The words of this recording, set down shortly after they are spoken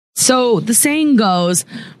So the saying goes,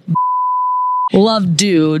 love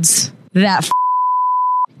dudes that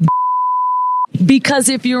because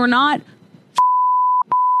if you're not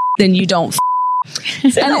then you don't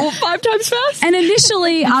Say that 5 times fast. And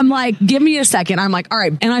initially I'm like, give me a second. I'm like, all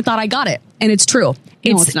right. And I thought I got it. And it's true.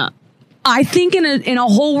 No, it's not. I think in a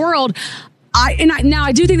whole world, now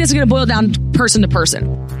I do think this is going to boil down person to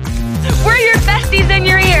person. We're your besties in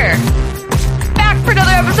your ear. Back for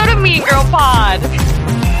another episode of Mean Girl Pod.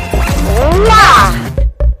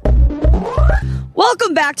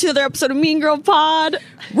 Welcome back to another episode of Mean Girl Pod.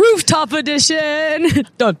 Rooftop edition.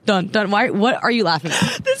 Dun, dun, dun. What are you laughing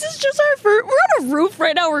at? This is just our first... We're on a roof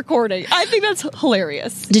right now recording. I think that's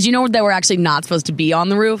hilarious. Did you know that we're actually not supposed to be on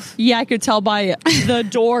the roof? Yeah, I could tell by the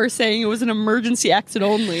door saying it was an emergency exit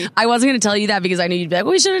only. I wasn't going to tell you that because I knew you'd be like,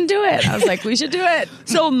 we shouldn't do it. I was like, we should do it.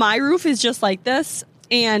 So my roof is just like this,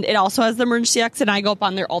 and it also has the emergency exit, and I go up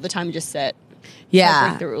on there all the time and just sit. Yeah. I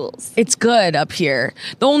break the rules. It's good up here.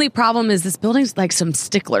 The only problem is this building's like some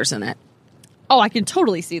sticklers in it. Oh, I can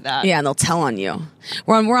totally see that. Yeah, and they'll tell on you.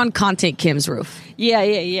 We're on Content Kim's roof.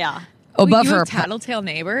 Yeah. Above you her. have tattletale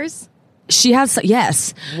neighbors? She has,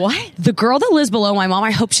 yes. What? The girl that lives below my mom,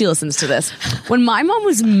 I hope she listens to this. When my mom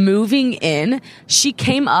was moving in, she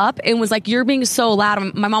came up and was like, you're being so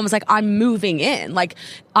loud. My mom was like, I'm moving in. Like,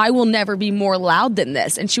 I will never be more loud than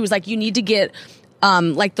this. And she was like, you need to get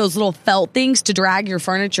like those little felt things to drag your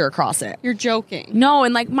furniture across it. You're joking. No,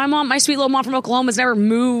 and like my sweet little mom from Oklahoma has never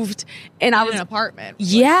moved. And I was in an apartment.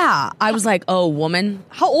 Yeah. I was like, oh, woman.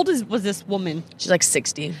 How old was this woman? She's like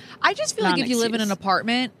 60. I just feel Not like an if you live in excuse. an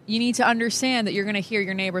apartment, you need to understand that you're going to hear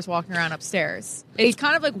your neighbors walking around upstairs. It's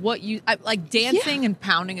kind of like like dancing and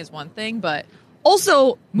pounding is one thing, but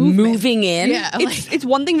Also, Moving in? yeah, it's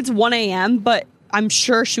one thing that's 1 a.m., but I'm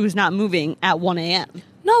sure she was not moving at 1 a.m.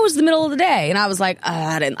 No, it was the middle of the day. And I was like,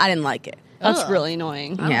 I didn't like it. That's Ugh. really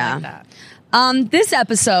annoying. I don't Yeah. like that. This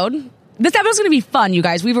episode's going to be fun, you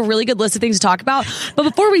guys. We have a really good list of things to talk about. But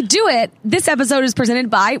before we do it, this episode is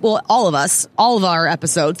presented by, well, all of our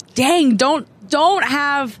episodes. Dang, don't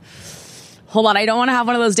have, hold on. I don't want to have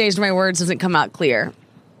one of those days where my words doesn't come out clear.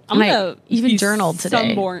 I'm And I going to even journaled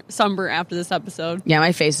today. Sunburn after this episode. Yeah,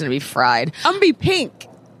 my face is going to be fried. I'm going to be pink.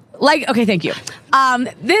 Like, okay, thank you.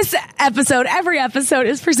 This episode, every episode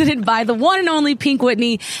is presented by the one and only Pink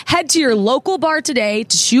Whitney. Head to your local bar today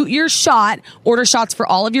to shoot your shot. Order shots for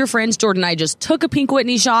all of your friends. Jordan and I just took a Pink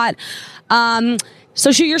Whitney shot.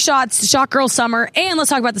 So shoot your shots, Shot Girl Summer, and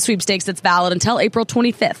let's talk about the sweepstakes that's valid until April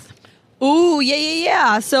 25th. Ooh,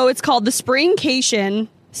 yeah. So it's called the Springcation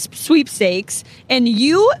Sweepstakes, and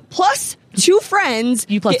you plus 2 friends.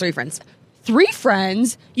 You plus 3 friends. 3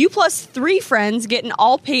 friends. You plus 3 friends get an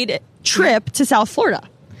all-paid trip to South Florida.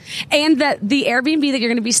 And the Airbnb that you're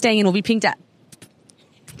going to be staying in will be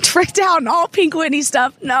tricked out and all Pink Whitney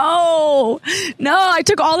stuff. No, I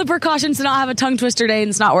took all the precautions to not have a tongue twister day and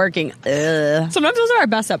it's not working. Ugh. Sometimes those are our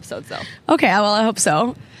best episodes, though. Okay, well, I hope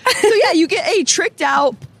so. So yeah, you get a tricked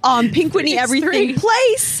out Pink Whitney It's everything 3.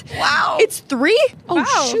 place. Wow. It's 3? Oh,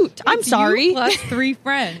 Wow. shoot. I'm It's sorry. You plus 3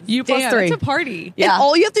 friends. You plus Damn, 3. It's a party. Yeah. And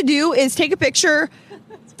all you have to do is take a picture,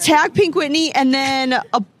 tag Pink Whitney, and then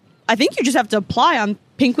I think you just have to apply on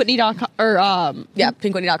pinkwhitney.com or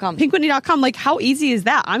pinkwhitney.com. pinkwhitney.com. Like, how easy is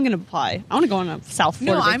that? I'm going to apply. I want to go on a South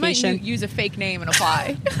No, Florida I might vacation. use a fake name and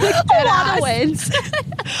apply. A lot of wins.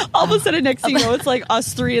 All of a sudden, next thing you know, it's like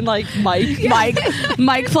us 3 and like Mike.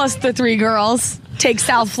 Mike plus the 3 girls take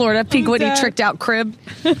South Florida Pink Whitney Okay. tricked out crib.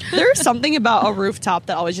 There's something about a rooftop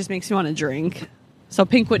that always just makes me want to drink. So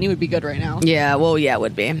Pink Whitney would be good right now. Yeah, well, yeah, it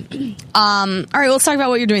would be. All right, let's talk about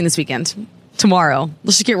what you're doing this weekend. Tomorrow.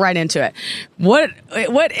 Let's just get right into it. What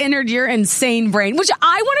entered your insane brain? Which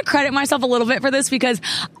I want to credit myself a little bit for this because,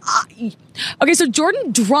 okay, so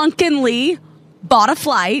Jordan drunkenly bought a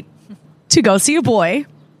flight to go see a boy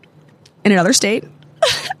in another state.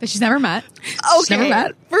 That she's never met. Okay. Never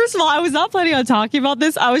met. First of all, I was not planning on talking about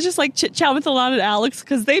this. I was just like chit-chat with Alana and Alex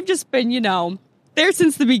because they've just been, there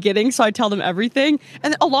since the beginning. So I tell them everything.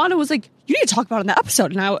 And then Alana was like, you need to talk about it in the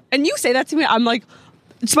episode. And you say that to me. I'm like,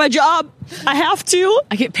 it's my job. I have to.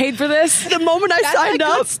 I get paid for this. The moment I That's signed like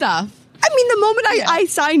up. good stuff. I mean, the moment I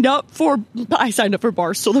signed up for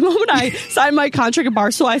Barstool. The moment I signed my contract at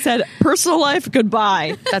Barstool, I said, personal life,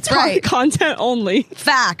 goodbye. That's right. Content only.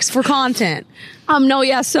 Facts for content. No,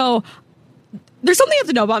 yeah, so there's something you have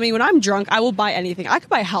to know about me. When I'm drunk, I will buy anything. I could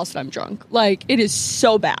buy a house when I'm drunk. Like, it is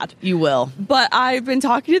so bad. You will. But I've been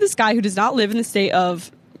talking to this guy who does not live in the state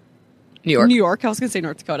of New York. I was going to say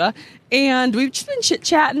North Dakota. And we've just been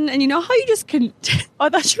chit-chatting. And you know how you just can... I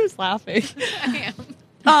thought she was laughing. I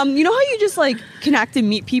am. You know how you just, like, connect and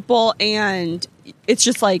meet people and it's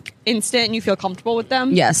just like instant and you feel comfortable with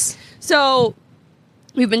them. Yes. So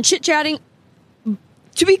we've been chit-chatting.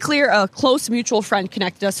 To be clear, a close mutual friend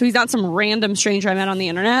connected us. So he's not some random stranger I met on the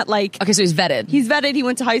internet. Like, Okay, so he's vetted. he's vetted. He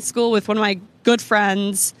went to high school with one of my good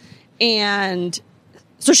friends. And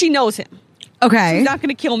so she knows him. Okay. She's not going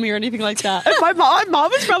to kill me or anything like that. And my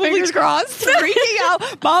mom is probably Fingers crossed. freaking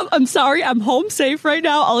out. Mom, I'm sorry. I'm home safe right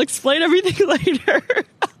now. I'll explain everything later.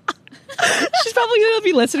 She's probably going to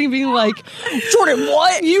be listening, being like, Jordan,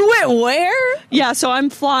 what? You went where? Yeah, so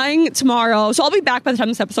I'm flying tomorrow. So I'll be back by the time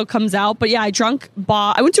this episode comes out. But yeah,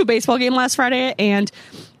 I went to a baseball game last Friday, and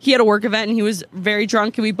he had a work event, and he was very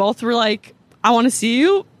drunk, and we both were like, I want to see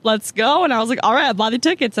you. Let's go. And I was like, all right, I bought the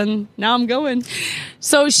tickets, and now I'm going.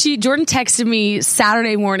 So Jordan texted me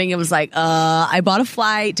Saturday morning. It was like, I bought a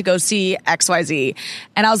flight to go see XYZ.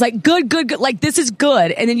 And I was like, good. Like, this is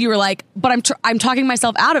good. And then you were like, but I'm talking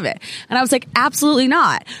myself out of it. And I was like, absolutely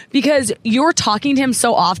not. Because you're talking to him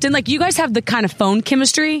so often. Like, you guys have the kind of phone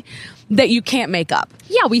chemistry that you can't make up.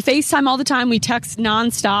 Yeah, we FaceTime all the time. We text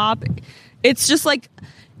nonstop. It's just like,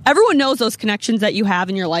 everyone knows those connections that you have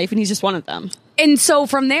in your life, and he's just one of them. And so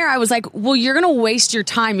from there, I was like, well, you're going to waste your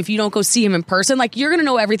time if you don't go see him in person. Like, you're going to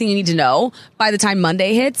know everything you need to know by the time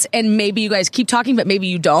Monday hits. And maybe you guys keep talking, but maybe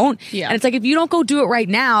you don't. Yeah. And it's like, if you don't go do it right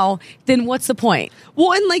now, then what's the point?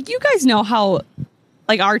 Well, and like, you guys know how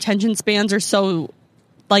like our attention spans are so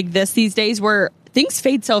like this these days, where things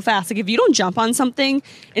fade so fast. Like, if you don't jump on something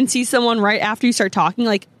and see someone right after you start talking,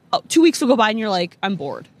 like 2 weeks will go by and you're like, I'm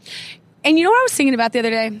bored. And you know what I was thinking about the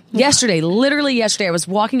other day? Literally yesterday, I was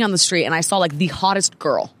walking on the street and I saw like the hottest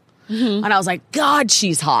girl. Mm-hmm. And I was like, God,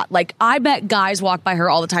 she's hot. Like, I bet guys walk by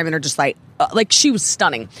her all the time and are just like she was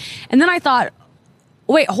stunning. And then I thought,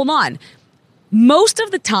 wait, hold on. Most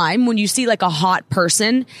of the time when you see like a hot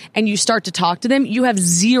person and you start to talk to them, you have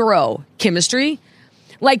zero chemistry.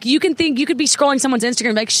 Like, you could be scrolling someone's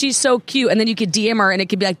Instagram, like, she's so cute. And then you could DM her and it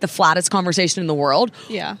could be like the flattest conversation in the world.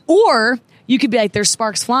 Yeah. Or you could be like, there's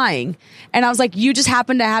sparks flying. And I was like, you just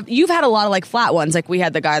happen to you've had a lot of like flat ones. Like, we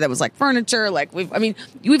had the guy that was like furniture. Like, we've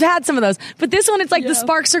had some of those. But this one, it's like the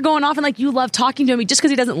sparks are going off and like you love talking to him. Just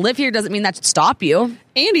because he doesn't live here doesn't mean that should stop you.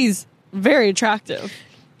 And he's very attractive.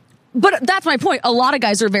 But that's my point. A lot of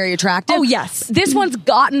guys are very attractive. Oh, yes. This one's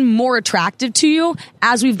gotten more attractive to you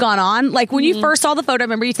as we've gone on. Like, when you first saw the photo, I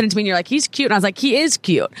remember you sent it to me and you're like, he's cute. And I was like, he is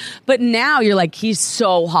cute. But now you're like, he's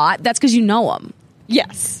so hot. That's because you know him.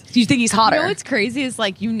 Yes. Do you think he's hotter? You know what's crazy is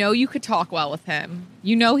like, you could talk well with him.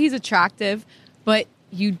 You know he's attractive, but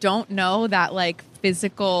you don't know that like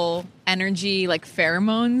physical energy, like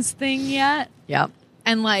pheromones thing yet. Yep.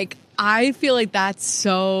 And like, I feel like that's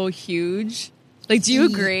so huge. Like, do you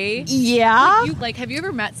agree? Yeah. Have you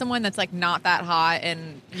ever met someone that's like not that hot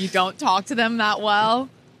and you don't talk to them that well?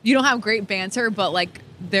 You don't have great banter, but like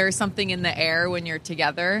there's something in the air when you're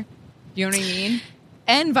together. You know what I mean?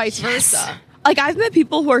 And vice versa. Like, I've met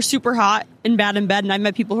people who are super hot and bad in bed, and I've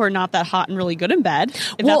met people who are not that hot and really good in bed,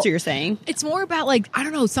 if that's what you're saying. It's more about, like, I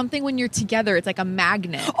don't know, something when you're together. It's like a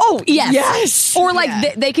magnet. Oh, yes. Yes. Or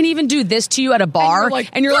like they can even do this to you at a bar,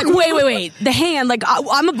 and you're like, wait, the hand. Like,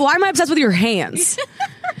 why am I obsessed with your hands?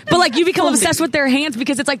 But like, you become obsessed with their hands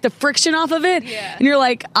because it's like the friction off of it, and you're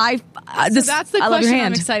like, So that's the I love your question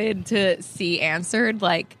hand. I'm excited to see answered.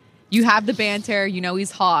 Like, you have the banter, you know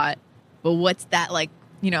he's hot, but what's that like?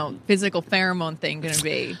 Physical pheromone thing going to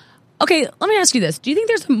be? Okay, let me ask you this. Do you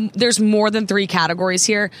think there's more than 3 categories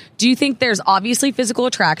here? Do you think there's obviously physical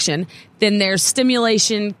attraction, then there's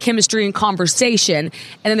stimulation, chemistry, and conversation,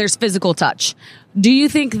 and then there's physical touch? Do you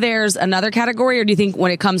think there's another category, or do you think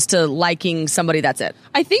when it comes to liking somebody, that's it?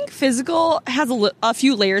 I think physical has a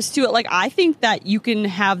few layers to it. Like, I think that you can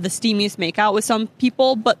have the steamiest makeout with some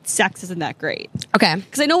people, but sex isn't that great. Okay.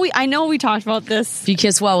 Because I know we talked about this. If you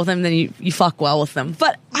kiss well with them, then you fuck well with them.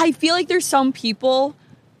 But I feel like there's some people.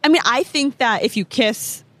 I mean, I think that if you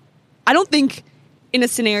kiss, I don't think in a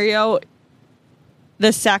scenario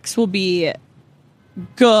the sex will be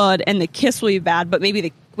good and the kiss will be bad, but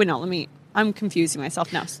maybe I'm confusing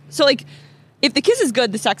myself now. So, like, if the kiss is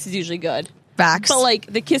good, the sex is usually good. Facts. But, like,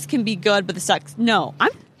 the kiss can be good, but the sex, no.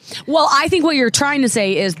 Well, I think what you're trying to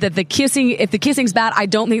say is that if the kissing's bad, I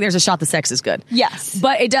don't think there's a shot the sex is good. Yes.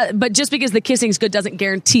 But it does. But just because the kissing's good doesn't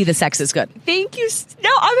guarantee the sex is good. Thank you. No,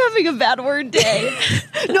 I'm having a bad word day.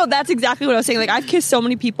 No, that's exactly what I was saying. Like, I've kissed so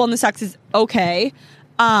many people and the sex is okay.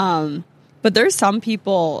 But there's some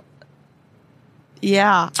people,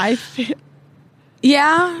 I feel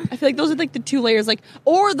like those are like the 2 layers, like,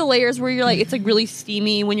 or the layers where you're like, it's like really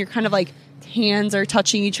steamy when you're kind of like hands are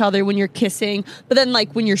touching each other when you're kissing, but then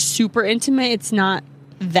like when you're super intimate, it's not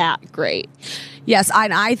that great. Yes,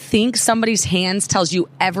 I think somebody's hands tells you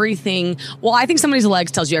everything. Well, I think somebody's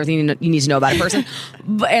legs tells you everything you need to know about a person.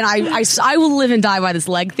 And I will live and die by this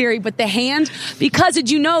leg theory. But the hand, because did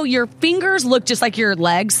you know your fingers look just like your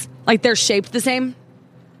legs? Like they're shaped the same?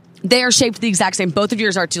 They are shaped the exact same. Both of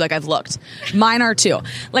yours are too, like I've looked. Mine are too.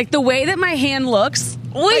 Like the way that my hand looks.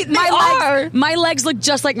 Wait, my legs look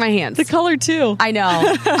just like my hands. The color too. I know.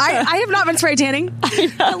 I have not been spray tanning. But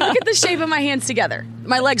look at the shape of my hands together.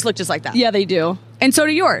 My legs look just like that. Yeah, they do. And so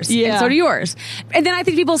do yours. Yeah. And so do yours. And then I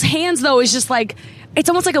think people's hands, though, is just like, it's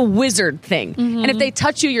almost like a wizard thing. Mm-hmm. And if they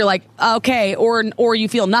touch you, you're like, okay, or you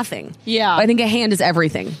feel nothing. Yeah. But I think a hand is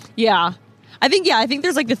everything. Yeah. I think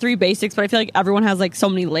there's like the 3 basics, but I feel like everyone has like so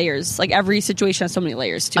many layers. Like every situation has so many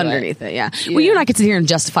layers to Underneath it, yeah. Well, you and I could sit here and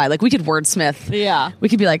justify. Like we could wordsmith. Yeah. We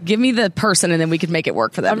could be like, give me the person, and then we could make it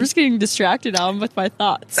work for them. I'm just getting distracted now with my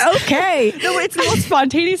thoughts. Okay. No, it's the most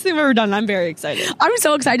spontaneous thing I've ever done. I'm very excited. I'm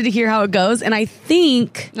so excited to hear how it goes, and I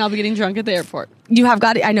think And I'll be getting drunk at the airport. you have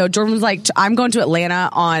got it. I know. Jordan was like, I'm going to Atlanta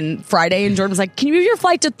on Friday, and Jordan was like, can you move your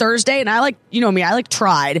flight to Thursday? And I like, you know me, I like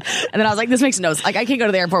tried. And then I was like, this makes no sense. Like, I can't go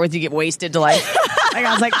to the airport with you, get wasted to like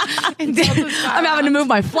I was like, I'm having to move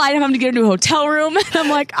my flight. I'm having to get into a hotel room. And I'm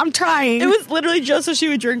like, I'm trying. It was literally just so she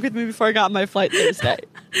would drink with me before I got on my flight Thursday.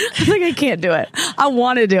 I was like, I can't do it. I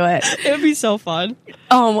want to do it. It would be so fun.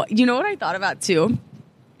 You know what I thought about too?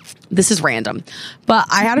 This is random, but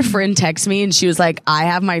I had a friend text me and she was like, I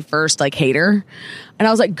have my first like hater. And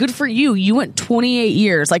I was like, good for you. You went 28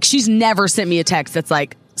 years. Like she's never sent me a text that's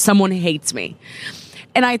like, someone hates me.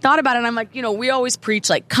 And I thought about it and I'm like, you know, we always preach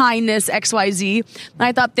like kindness, XYZ. And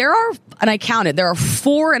I thought I counted, there are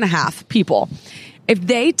 4.5 people. If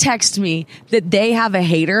they text me that they have a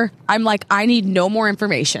hater, I'm like, I need no more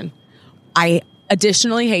information. I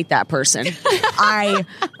additionally hate that person. I'm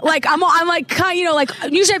like, you know, like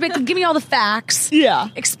usually I'd be like, give me all the facts. Yeah.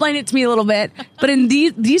 Explain it to me a little bit. But in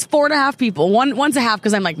these 4.5 people, one's a half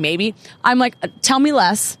because I'm like, maybe. I'm like, tell me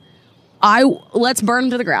less. Let's burn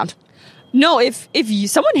them to the ground. No, if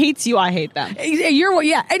someone hates you, I hate them. And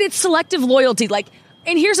it's selective loyalty. Like,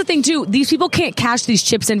 and here's the thing too, these people can't cash these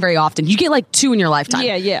chips in very often. You get like 2 in your lifetime.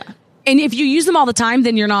 Yeah. And if you use them all the time,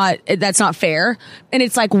 then that's not fair. And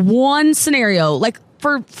it's like one scenario, like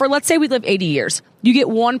for let's say we live 80 years, you get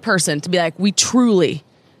one person to be like, we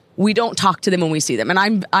don't talk to them when we see them.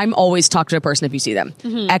 And I'm always talk to a person if you see them,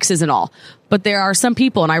 exes and all. But there are some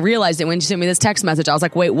people, and I realized it when you sent me this text message, I was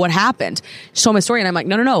like, wait, what happened? She told me a story and I'm like,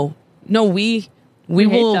 no, we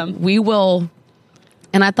will.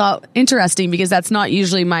 And I thought, interesting, because that's not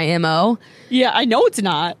usually my MO. Yeah, I know it's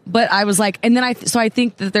not. But I was like, and then I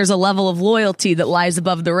think that there's a level of loyalty that lies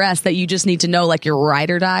above the rest that you just need to know, like your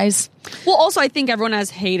ride or dies. Well, also, I think everyone has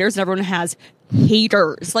haters and everyone has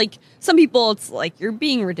haters. Like, some people, it's like, you're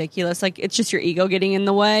being ridiculous. Like, it's just your ego getting in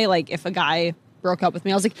the way. Like, if a guy broke up with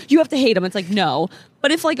me, I was like, you have to hate him. It's like, no.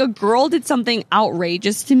 But if, like, a girl did something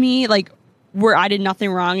outrageous to me, like, where I did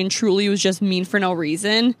nothing wrong and truly was just mean for no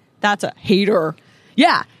reason, that's a hater.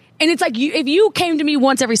 Yeah. And it's like, if you came to me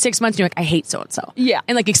once every 6 months and you're like, I hate so-and-so. Yeah.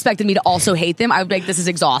 And like expected me to also hate them, I would be like, this is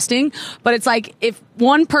exhausting. But it's like, if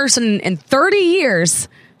one person in 30 years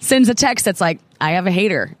sends a text that's like, I have a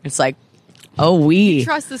hater. It's like, You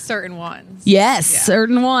trust the certain ones. Yes,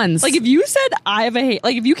 certain ones. Like if you said I have a hate,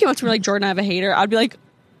 like if you came up to me like, Jordan, I have a hater, I'd be like,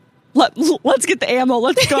 let's get the ammo.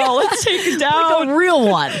 Let's go. Let's take it down. Like a real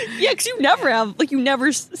one. Yeah, because you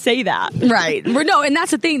never say that. Right. No, and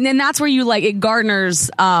that's the thing. Then that's where you like, it garners,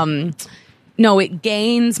 it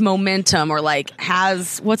gains momentum or like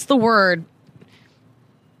has, what's the word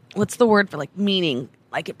for like meaning?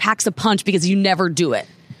 Like it packs a punch because you never do it.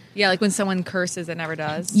 Yeah, like when someone curses, it never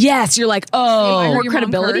does. Yes, you're like, oh, more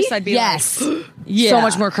credibility. I'd be yes, like, yeah, so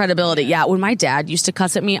much more credibility. Yeah, when my dad used to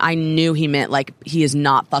cuss at me, I knew he meant like he is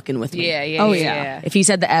not fucking with me. Yeah. Oh yeah. If he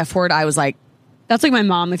said the F word, I was like, that's like my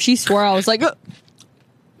mom. If she swore, I was like,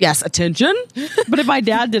 yes, attention. But if my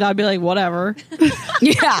dad did, I'd be like, whatever.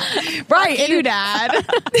 Yeah, right. Fuck you, Dad.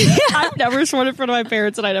 I've never sworn in front of my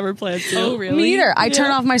parents, and I never planned to. Oh, really? Me either. I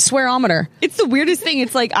turn off my swearometer. It's the weirdest thing.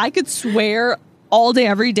 It's like I could swear all day,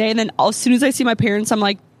 every day, and then as soon as I see my parents, I'm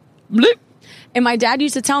like, bloop. And my dad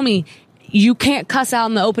used to tell me, you can't cuss out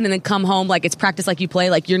in the open and then come home like it's practice like you play.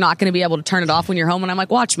 Like you're not going to be able to turn it off when you're home. And I'm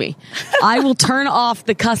like, watch me. I will turn off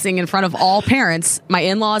the cussing in front of all parents, my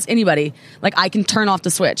in-laws, anybody. Like I can turn off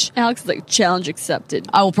the switch. Alex is like, challenge accepted.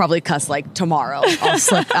 I will probably cuss like tomorrow.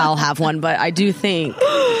 I'll have one, but I do think.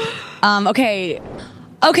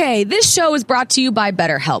 Okay, this show is brought to you by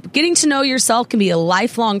BetterHelp. Getting to know yourself can be a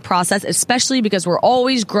lifelong process, especially because we're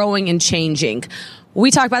always growing and changing. We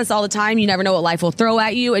talk about this all the time. You never know what life will throw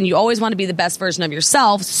at you, and you always want to be the best version of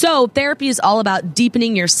yourself. So therapy is all about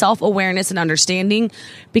deepening your self-awareness and understanding,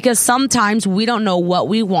 because sometimes we don't know what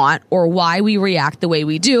we want or why we react the way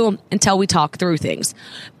we do until we talk through things.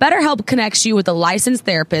 BetterHelp connects you with a licensed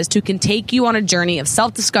therapist who can take you on a journey of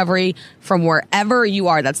self-discovery from wherever you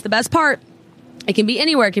are. That's the best part. It can be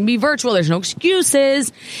anywhere. It can be virtual. There's no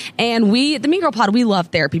excuses. And we, the Mean Girl Pod, we love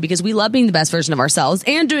therapy because we love being the best version of ourselves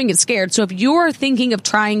and doing it scared. So if you're thinking of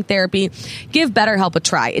trying therapy, give BetterHelp a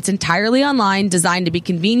try. It's entirely online, designed to be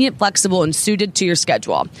convenient, flexible, and suited to your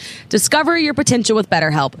schedule. Discover your potential with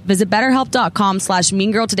BetterHelp. Visit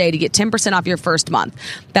BetterHelp.com/meangirl today to get 10% off your first month.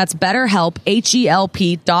 That's BetterHelp,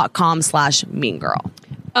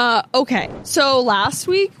 HELP.com/meangirl. Okay. So last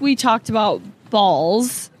week we talked about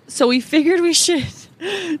balls. So we figured we should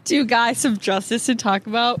do guys some justice and talk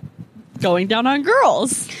about going down on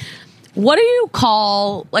girls. What do you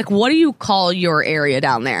call your area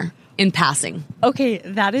down there in passing? Okay,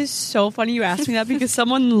 that is so funny you asked me that because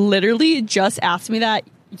someone literally just asked me that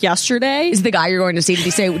yesterday. Is the guy you're going to see, did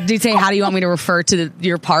he say, how do you want me to refer to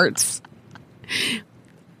your parts?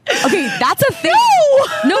 Okay, that's a thing.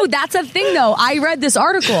 No, that's a thing though. I read this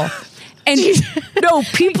article. And no,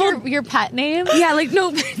 people, your pet name? Yeah, like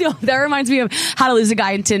no, that reminds me of How to Lose a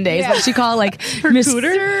Guy in 10 Days. Yeah. What she call like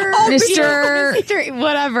Mr. Mr.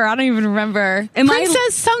 Whatever. I don't even remember.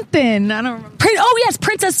 Princess something. I don't remember. Yes,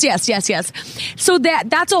 Princess. Yes. So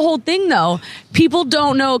that's a whole thing though. People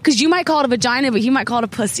don't know because you might call it a vagina, but he might call it a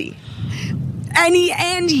pussy.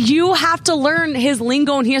 And you have to learn his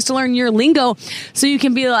lingo and he has to learn your lingo so you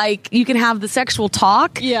can be like, you can have the sexual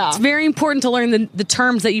talk. Yeah. It's very important to learn the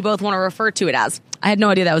terms that you both want to refer to it as. I had no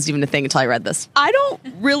idea that was even a thing until I read this. I don't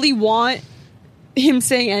really want him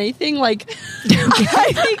saying anything like,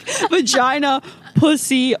 I think vagina,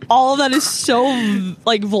 pussy, all of that is so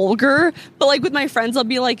like vulgar. But like with my friends, I'll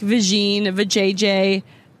be like vagine, vajayjay,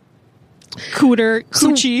 cooter,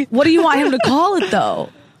 coochie. So what do you want him to call it though?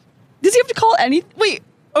 Does he have to call it any? Wait,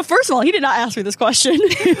 first of all, he did not ask me this question.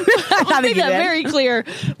 I'll make that very clear.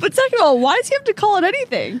 But second of all, why does he have to call it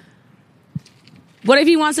anything? What if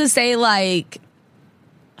he wants to say like,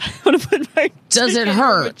 I want to put my does it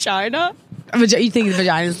hurt? Vagina? You think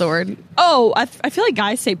vagina is the word? Oh, I feel like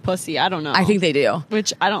guys say pussy. I don't know. I think they do.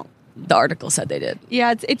 Which I don't. The article said they did.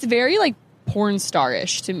 Yeah, it's very like porn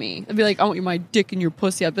star-ish to me. I'd be like, I want my dick in your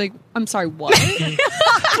pussy. I'd be like, I'm sorry, what? I'm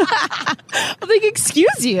like,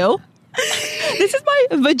 excuse you? This is my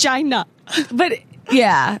vagina. But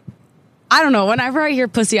yeah, I don't know. Whenever I hear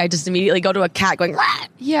pussy, I just immediately go to a cat going, rah!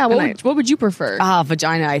 Yeah. What would you prefer?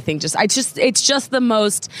 Vagina. I think it's just the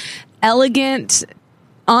most elegant,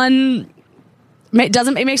 it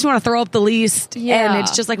makes me want to throw up the least. Yeah. And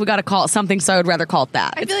it's just like, we got to call it something. So I would rather call it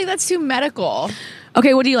that. I feel like that's too medical.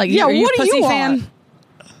 Okay. What do you like? Yeah. Are you What a do pussy you fan?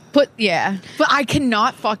 But I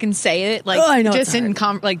cannot fucking say it like I know just in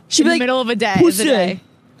She'd be the like, middle of a day. pussy.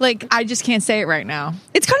 Like I just can't say it right now.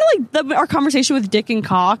 It's kind of like our conversation with dick and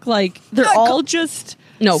cock. Like they're all just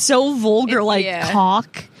so vulgar.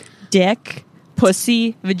 Cock, dick,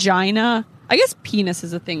 pussy, vagina. I guess penis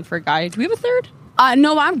is a thing for a guy. Do we have a third?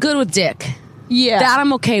 No, I'm good with dick. Yeah, that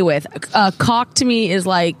I'm okay with. Cock to me is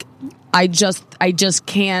like, I just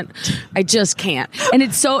can't. And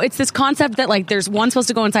it's this concept that like there's one supposed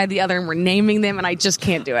to go inside the other and we're naming them and I just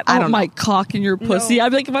can't do it. I don't know. My cock in your pussy. No. I'd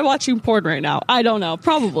be like, am I watching porn right now? I don't know.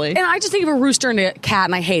 Probably. And I just think of a rooster and a cat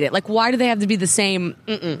and I hate it. Like, why do they have to be the same?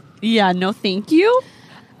 Yeah, no thank you.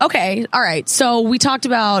 Okay, all right. So we talked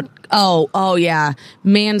about, yeah,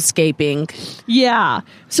 manscaping. Yeah.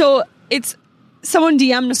 So it's, someone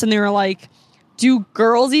DM'd us and they were like, do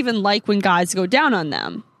girls even like when guys go down on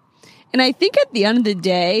them? And I think at the end of the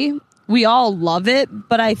day, we all love it,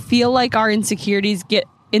 but I feel like our insecurities get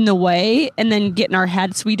in the way and then get in our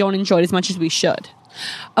head so we don't enjoy it as much as we should.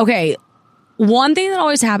 Okay. One thing that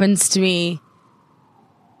always happens to me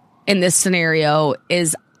in this scenario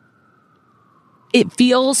is it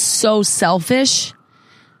feels so selfish.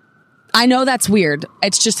 I know that's weird.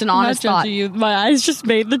 It's just an honest thought. You. My eyes just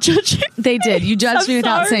made the judging. They did. You judged me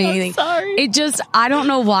without saying anything. Sorry. It just, I don't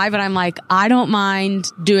know why, but I'm like, I don't mind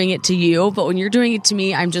doing it to you. But when you're doing it to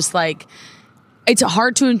me, I'm just like, it's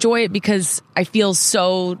hard to enjoy it because it feels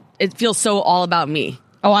so all about me.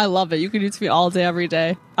 Oh, I love it. You can do it to me all day, every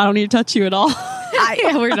day. I don't need to touch you at all.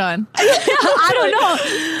 Yeah, we're done. I don't know.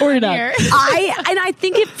 We're done. I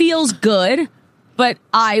think it feels good, but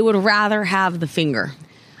I would rather have the finger.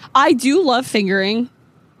 I do love fingering,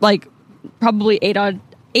 like probably 8 out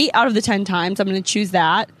of the 10 times I'm going to choose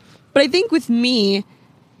that. But I think with me,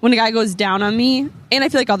 when a guy goes down on me, and I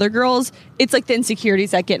feel like other girls, it's like the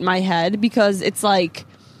insecurities that get in my head because it's like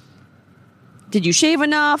did you shave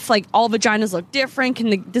enough? Like, all vaginas look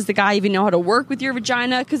different. Does the guy even know how to work with your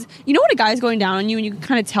vagina? Because you know when a guy's going down on you and you can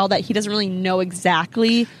kind of tell that he doesn't really know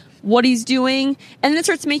exactly what he's doing. And then it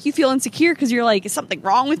starts to make you feel insecure because you're like, is something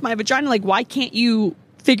wrong with my vagina? Like, why can't you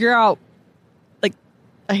figure out, like,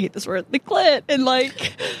 I hate this word, the clit and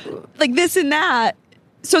like this and that.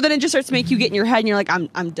 So then it just starts to make you get in your head and you're like,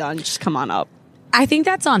 I'm done. Just come on up. I think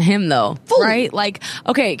that's on him though, Fully. right? Like,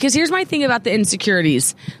 okay, because here's my thing about the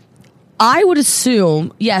insecurities. I would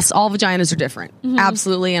assume, yes, all vaginas are different.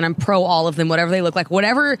 Absolutely. And I'm pro all of them, whatever they look like.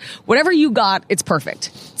 Whatever you got, it's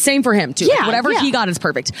perfect. Same for him too. Yeah, Whatever yeah. he got is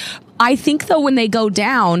perfect. I think though, when they go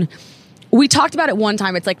down, we talked about it one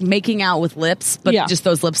time. It's like making out with lips, but Yeah. just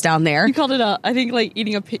those lips down there. You called it I think like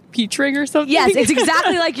eating a peach ring or something. Yes, it's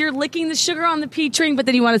exactly like you're licking the sugar on the peach ring, but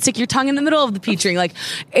then you want to stick your tongue in the middle of the peach ring. Like,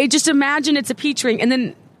 just imagine it's a peach ring. And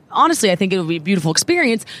then, honestly, I think it would be a beautiful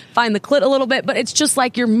experience. Find the clit a little bit, but it's just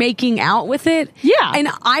like you're making out with it. Yeah. And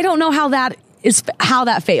I don't know how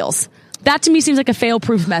that fails. That to me seems like a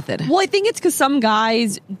fail-proof method. Well, I think it's because some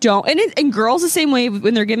guys don't, and girls the same way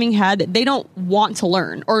when they're giving head, they don't want to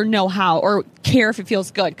learn or know how or care if it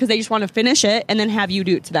feels good because they just want to finish it and then have you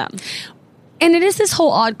do it to them. And it is this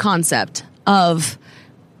whole odd concept of,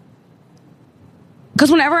 because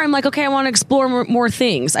whenever I'm like, okay, I want to explore more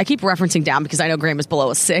things, I keep referencing down because I know Graham is below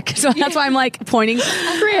a sick, so that's why I'm like pointing.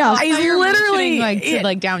 Graham, I he's thought you were literally mentioning,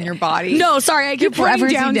 like down your body. No, sorry, I keep Pointing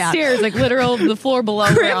referencing down. downstairs, like literal the floor below.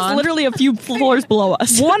 we're Graham's on. literally a few floors below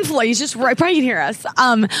us. One floor, he's just right. Probably can hear us.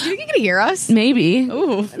 You think you can hear us? Maybe.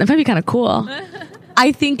 Ooh. That might be kind of cool.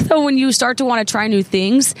 I think though, when you start to want to try new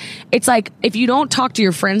things, it's like if you don't talk to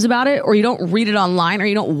your friends about it, or you don't read it online, or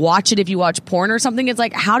you don't watch it if you watch porn or something, it's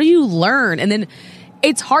like, how do you learn? And then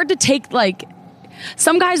it's hard to take, like,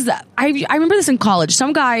 some guys that I remember this in college,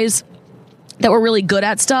 some guys that were really good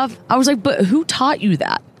at stuff, I was like, but who taught you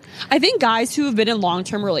that? I think guys who have been in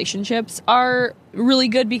long-term relationships are really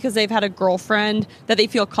good because they've had a girlfriend that they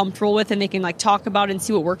feel comfortable with and they can like talk about and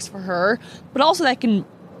see what works for her. But also that can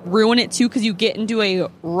ruin it too because you get into a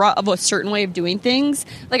rut of a certain way of doing things.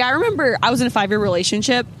 Like, I remember I was in a 5-year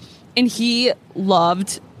relationship and he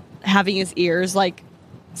loved having his ears like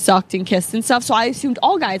sucked and kissed and stuff. So I assumed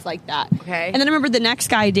all guys like that. Okay. And then I remember the next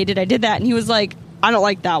guy I dated, I did that and he was like, I don't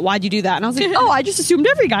like that. Why'd you do that? And I was like, oh, I just assumed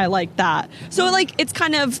every guy liked that. So like, it's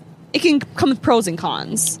kind of, it can come with pros and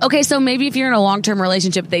cons. Okay, so maybe if you're in a long-term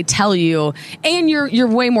relationship, they tell you, and you're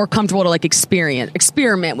way more comfortable to like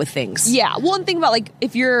experiment with things. Yeah. Well, and think about like,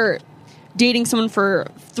 if you're dating someone for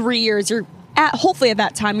 3 years, hopefully at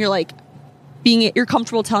that time, you're like you're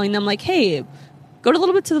comfortable telling them like, hey, go a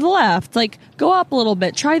little bit to the left, like go up a little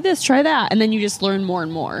bit, try this, try that. And then you just learn more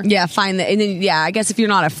and more. Yeah, find that. And then, yeah, I guess if you're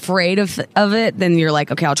not afraid of it, then you're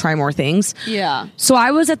like, okay, I'll try more things. Yeah. So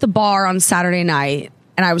I was at the bar on Saturday night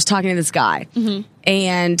and I was talking to this guy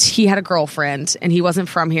and he had a girlfriend and he wasn't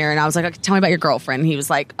from here. And I was like, okay, tell me about your girlfriend. And he was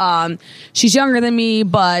like, she's younger than me,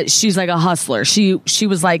 but she's like a hustler. She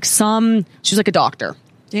was like a doctor.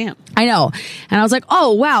 Damn. I know. And I was like,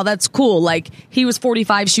 oh, wow, that's cool. Like, he was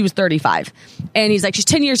 45, she was 35. And he's like, she's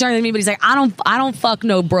 10 years younger than me, but he's like, I don't fuck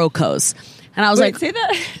no brocos. And I was Wait, like,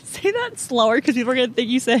 say that slower because people are going to think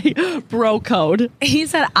you say bro code. he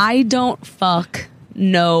said, I don't fuck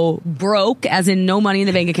no broke, as in no money in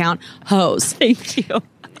the bank account, hoes. Thank you.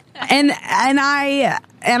 And I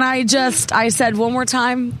said one more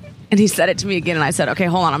time, and he said it to me again, and I said, okay,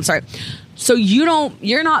 hold on, I'm sorry. So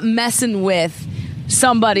you're not messing with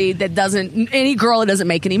somebody any girl that doesn't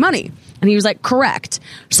make any money. And he was like, correct.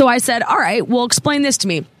 So I said, all right, well, explain this to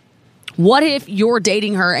me. What if you're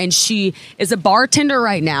dating her and she is a bartender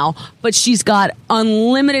right now, but she's got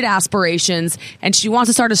unlimited aspirations and she wants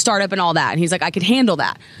to start a startup and all that? And he's like, I could handle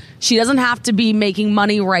that. She doesn't have to be making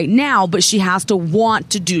money right now, but she has to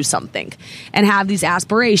want to do something and have these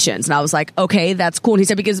aspirations. And I was like, okay, that's cool. And he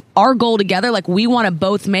said, because our goal together, like, we want to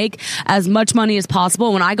both make as much money as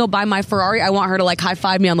possible. When I go buy my Ferrari, I want her to like high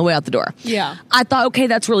five me on the way out the door. Yeah. I thought, okay,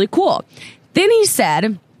 that's really cool. Then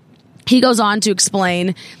he goes on to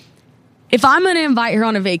explain, if I'm going to invite her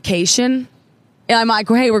on a vacation, and I'm like,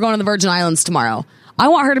 hey, we're going to the Virgin Islands tomorrow, I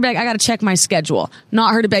want her to be like, I got to check my schedule.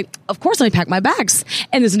 Not her to be like, of course, let me pack my bags.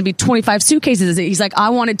 And there's going to be 25 suitcases. He's like, I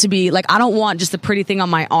want it to be like, I don't want just a pretty thing on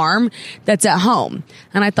my arm that's at home.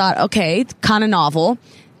 And I thought, okay, kind of novel.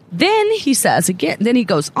 Then he says again, then he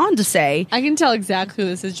goes on to say, I can tell exactly who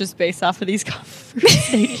this is just based off of these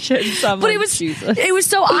conversations. but like, it was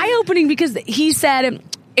so eye-opening because he said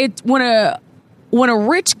when a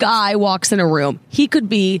rich guy walks in a room, he could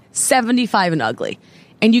be 75 and ugly.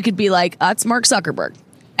 And you could be like, that's Mark Zuckerberg.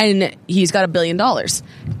 And he's got $1 billion.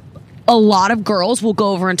 A lot of girls will go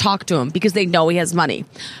over and talk to him because they know he has money.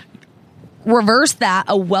 reverse that,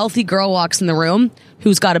 a wealthy girl walks in the room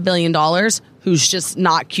who's got $1 billion, who's just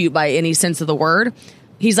not cute by any sense of the word.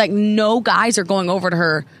 He's like, no guys are going over to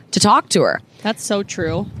her to talk to her. That's so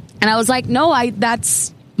true. And I was like, no,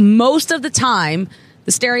 that's most of the time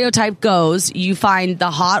the stereotype goes, you find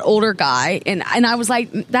the hot older guy. And I was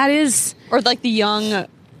like, that is. Or like the young,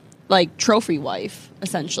 like trophy wife,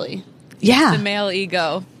 essentially. Yeah. The male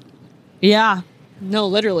ego. Yeah. No,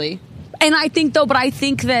 literally. And I think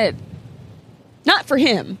that. Not for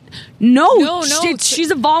him. No.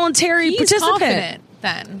 She's a voluntary He's participant. confident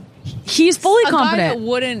then. He's fully A confident. guy that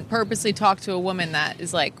wouldn't purposely talk to a woman that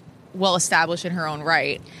is like well established in her own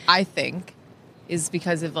right, I think, is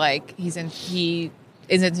because of like he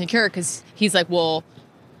is insecure because he's like, well,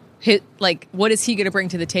 what is he going to bring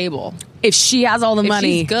to the table? If she has all the If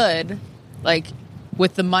money, she's good, like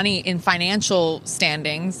with the money in financial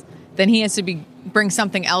standings, then he has to bring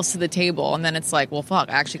something else to the table, and then it's like, well, fuck,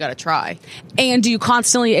 I actually got to try. And do you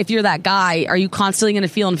constantly, if you're that guy, are you constantly going to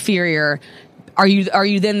feel inferior? Are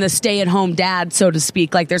you then the stay-at-home dad, so to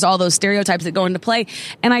speak? Like, there's all those stereotypes that go into play,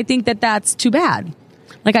 and I think that that's too bad.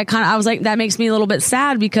 Like, I was like, that makes me a little bit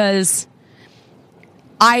sad because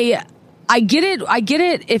I get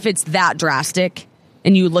it if it's that drastic,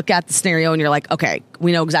 and you look at the scenario and you're like, okay,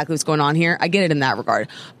 we know exactly what's going on here. I get it in that regard,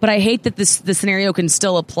 but I hate that the scenario can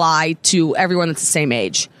still apply to everyone that's the same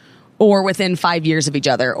age, or within 5 years of each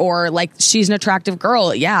other, or like she's an attractive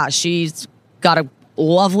girl, yeah, she's got a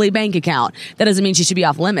lovely bank account. That doesn't mean she should be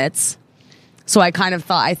off limits. So I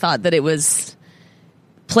thought that it was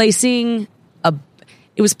placing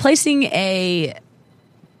a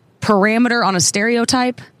parameter on a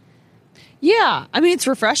stereotype. Yeah. I mean, it's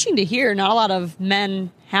refreshing to hear. Not a lot of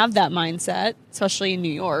men have that mindset, especially in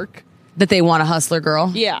New York. That they want a hustler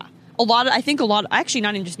girl. Yeah. Actually,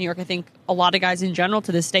 not in just New York. I think a lot of guys in general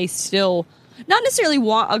to this day still not necessarily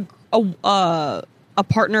want a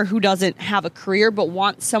partner who doesn't have a career, but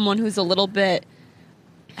want someone who's has a little bit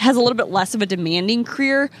less of a demanding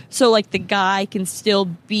career. So like the guy can still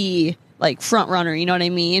be like front runner, you know what I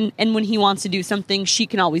mean? And when he wants to do something, she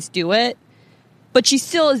can always do it. But she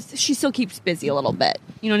still keeps busy a little bit.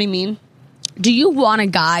 You know what I mean? Do you want a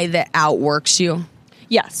guy that outworks you?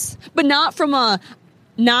 Yes. But not from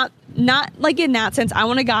not like in that sense. I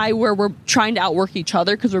want a guy where we're trying to outwork each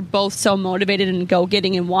other because we're both so motivated and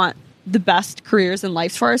go-getting and want the best careers and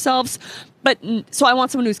lives for ourselves. But so I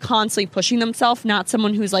want someone who's constantly pushing themselves, not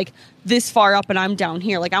someone who's like this far up and I'm down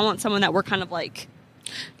here. Like I want someone that we're kind of like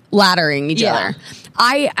laddering each other.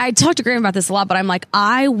 I talked to Graham about this a lot, but I'm like,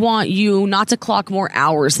 I want you not to clock more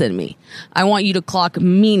hours than me. I want you to clock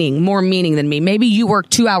more meaning than me. Maybe you work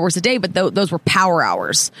 2 hours a day, but those were power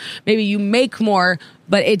hours. Maybe you make more,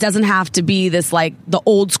 but it doesn't have to be this like the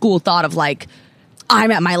old school thought of like,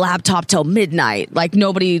 I'm at my laptop till midnight. Like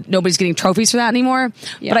nobody's getting trophies for that anymore.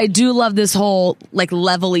 Yeah. But I do love this whole like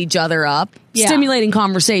level each other up, stimulating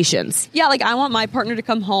conversations. Yeah, like I want my partner to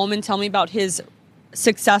come home and tell me about his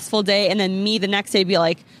successful day, and then me the next day be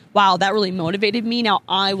like, wow, that really motivated me. Now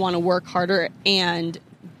I want to work harder and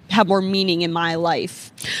have more meaning in my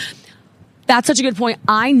life. That's such a good point.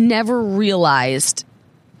 I never realized,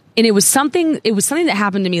 and it was something that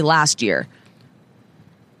happened to me last year.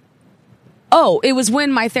 Oh, it was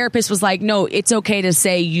when my therapist was like, no, it's okay to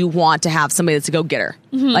say you want to have somebody that's a go-getter.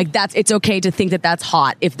 Mm-hmm. Like it's okay to think that that's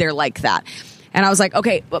hot if they're like that. And I was like,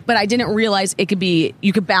 okay, but I didn't realize it could be,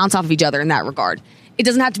 you could bounce off of each other in that regard. It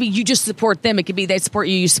doesn't have to be you just support them. It could be they support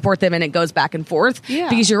you, you support them, and it goes back and forth. Yeah.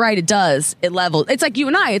 Because you're right, it does. It levels. It's like you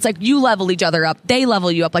and I. It's like you level each other up. They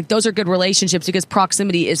level you up. Like those are good relationships because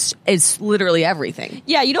proximity is literally everything.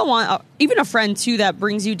 Yeah, you don't want even a friend too that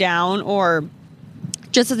brings you down or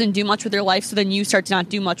just doesn't do much with their life, so then you start to not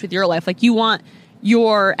do much with your life. Like you want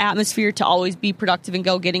your atmosphere to always be productive and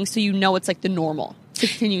go-getting, so you know it's like the normal to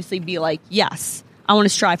continuously be like, yes, I want to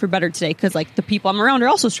strive for better today because like the people I'm around are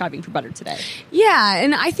also striving for better today. Yeah,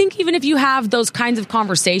 and I think even if you have those kinds of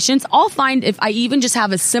conversations, I'll find if I even just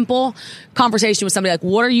have a simple conversation with somebody like,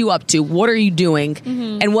 what are you up to? What are you doing?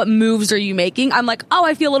 Mm-hmm. And what moves are you making? I'm like, oh,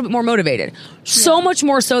 I feel a little bit more motivated. So much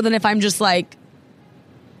more so than if I'm just like,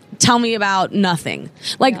 tell me about nothing.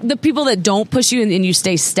 Like the people that don't push you and you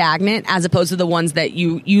stay stagnant as opposed to the ones that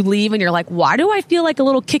you leave and you're like, why do I feel like a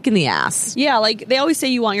little kick in the ass? Yeah, like they always say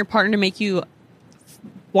you want your partner to make you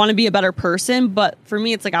want to be a better person, but for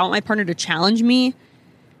me it's like I want my partner to challenge me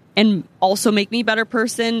and also make me a better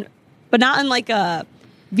person, but not in like a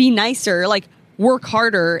be nicer, like work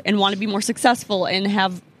harder and want to be more successful and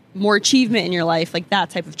have more achievement in your life, like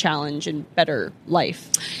that type of challenge and better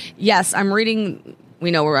life. Yes, I'm reading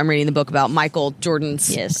the book about Michael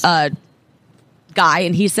Jordan's guy,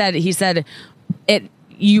 and he said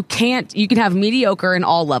you can have mediocre in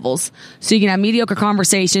all levels. So you can have mediocre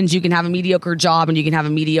conversations, you can have a mediocre job, and you can have a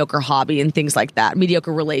mediocre hobby and things like that,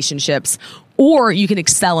 mediocre relationships, or you can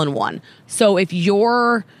excel in one. So if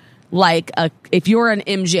you're if you're an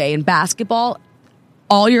MJ in basketball,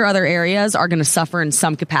 all your other areas are going to suffer in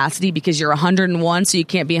some capacity because you're 101, so you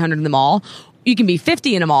can't be 100 in them all. You can be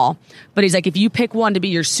 50 in them all. But he's like, if you pick one to be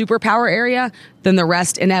your superpower area, then the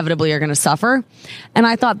rest inevitably are going to suffer. And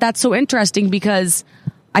I thought that's so interesting because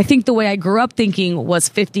I think the way I grew up thinking was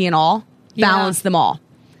 50 in all, balance them all.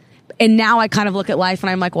 And now I kind of look at life and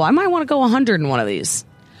I'm like, well, I might want to go 100 in one of these.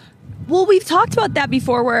 Well, we've talked about that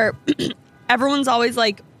before where everyone's always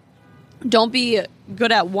like, don't be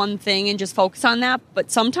good at one thing and just focus on that.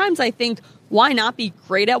 But sometimes I think, why not be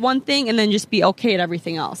great at one thing and then just be okay at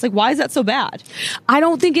everything else? Like, why is that so bad? I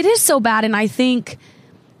don't think it is so bad. And I think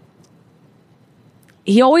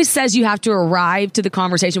he always says you have to arrive to the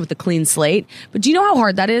conversation with a clean slate. But do you know how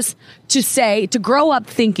hard that is to grow up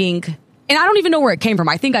thinking, and I don't even know where it came from.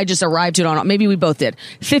 I think I just arrived to it on, maybe we both did,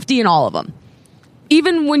 50 in all of them.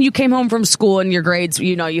 Even when you came home from school and your grades,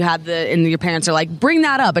 you had and your parents are like, bring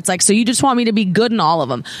that up. It's like, so you just want me to be good in all of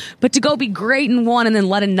them. But to go be great in one and then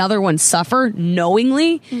let another one suffer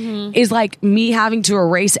knowingly is like me having to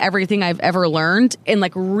erase everything I've ever learned and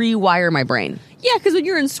like rewire my brain. Yeah, because when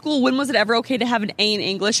you're in school, when was it ever okay to have an A in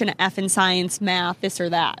English and an F in science, math, this or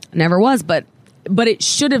that? Never was, but it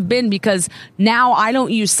should have been because now I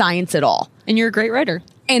don't use science at all. And you're a great writer.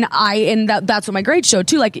 And that's what my grades show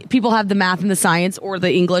too. Like people have the math and the science or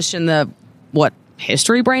the English and the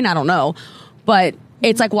history brain. I don't know, but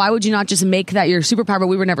it's like, why would you not just make that your superpower? But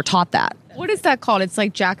we were never taught that. What is that called? It's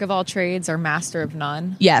like jack of all trades or master of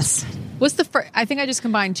none. Yes. What's the first? I think I just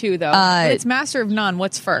combined two though. But it's master of none.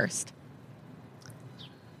 What's first?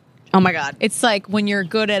 Oh my God. It's like when you're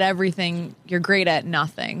good at everything, you're great at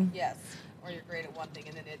nothing. Yes. Or you're great at one thing,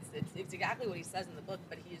 and then it's exactly what he says in the book.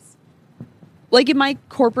 But he's like in my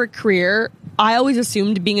corporate career, I always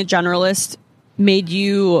assumed being a generalist made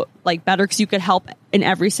you like better because you could help in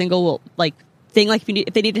every single like thing. Like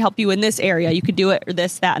if they need to help you in this area, you could do it, or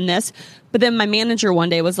this, that, and this. But then my manager one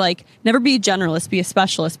day was like, never be a generalist, be a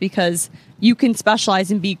specialist, because you can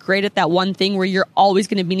specialize and be great at that one thing where you're always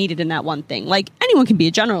going to be needed in that one thing. Like anyone can be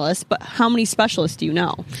a generalist, but how many specialists do you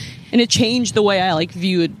know? And it changed the way I like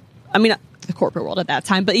viewed, I mean, the corporate world at that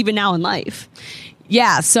time, but even now in life.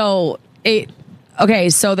 Yeah. So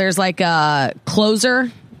so there's like a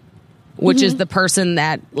closer, which is the person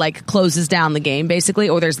that like closes down the game basically,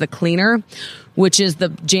 or there's the cleaner, which is the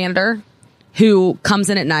janitor who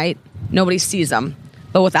comes in at night. Nobody sees him,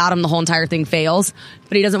 but without him, the whole entire thing fails.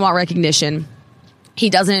 But he doesn't want recognition.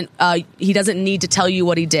 He doesn't need to tell you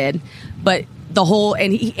what he did, but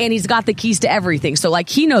he's got the keys to everything. So like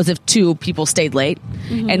he knows if two people stayed late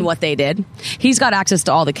and what they did. He's got access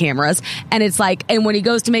to all the cameras, and it's like, and when he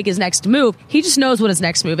goes to make his next move, he just knows what his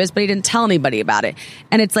next move is, but he didn't tell anybody about it.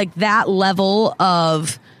 And it's like that level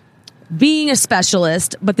of being a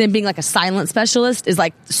specialist, but then being like a silent specialist is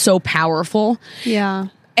like so powerful. Yeah.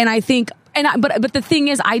 And I think, but the thing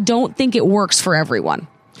is, I don't think it works for everyone.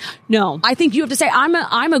 No, I think you have to say,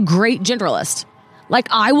 I'm a great generalist. Like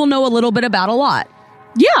I will know a little bit about a lot.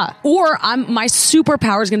 Yeah. Or my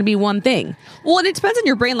superpower is going to be one thing. Well, and it depends on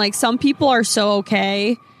your brain. Like some people are so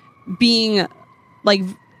okay being like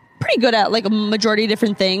pretty good at like a majority of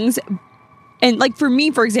different things. And like for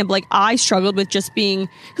me, for example, like I struggled with just being,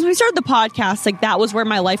 because when we started the podcast, like that was where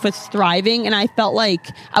my life was thriving. And I felt like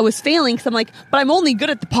I was failing because I'm like, but I'm only good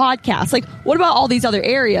at the podcast. Like, what about all these other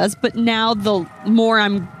areas? But now the more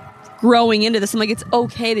I'm growing into this, I'm like, it's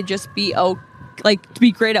okay to just be like to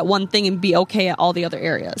be great at one thing and be okay at all the other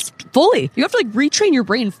areas. Fully. You have to like retrain your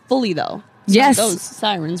brain fully though. Yes. Those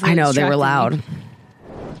sirens really I know, they were distracted loud. me.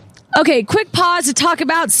 Okay, quick pause to talk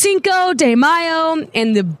about Cinco de Mayo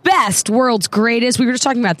and the best, world's greatest. We were just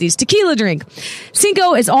talking about these tequila drink.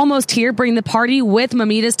 Cinco is almost here. Bring the party with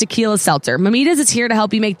Mamitas Tequila Seltzer. Mamitas is here to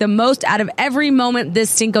help you make the most out of every moment this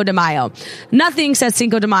Cinco de Mayo. Nothing says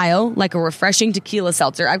Cinco de Mayo like a refreshing tequila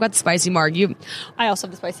seltzer. I've got the spicy marg. I also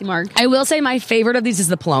have the spicy marg. I will say my favorite of these is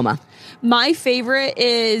the Paloma. My favorite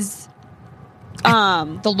is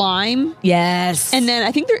the lime. Yes. And then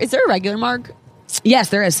I think is there a regular marg? Yes,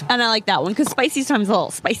 there is. And I like that one because spicy sometimes a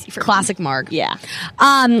little spicy for classic me. marg. Yeah.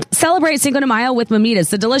 Celebrate Cinco de Mayo with Mamitas.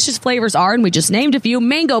 The delicious flavors are, and we just named a few,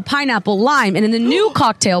 mango, pineapple, lime, and in the new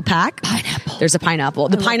cocktail pack, Pineapple. There's a pineapple.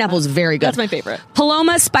 The pineapple is very good. That's my favorite.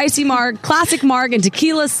 Paloma, spicy marg, classic marg, and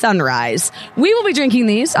tequila sunrise. We will be drinking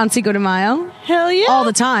these on Cinco de Mayo. Hell yeah. All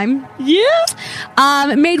the time.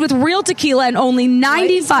 Yeah. Made with real tequila and only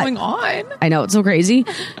 95. What's going on? I know, it's so crazy.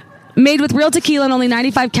 Made with real tequila and only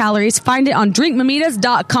 95 calories. Find it on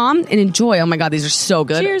drinkmamitas.com and enjoy. Oh my God, these are so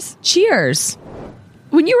good. Cheers. Cheers.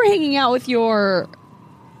 When you were hanging out with your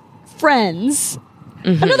friends,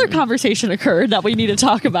 another conversation occurred that we need to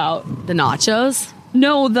talk about. The nachos?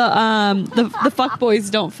 No, the fuck boys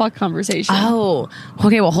don't fuck conversation. Oh,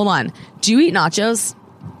 okay. Well, hold on. Do you eat nachos?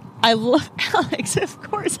 I love Alex. Of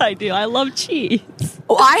course I do. I love cheese.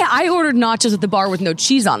 Oh, I ordered nachos at the bar with no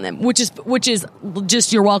cheese on them, which is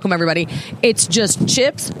just you're welcome, everybody. It's just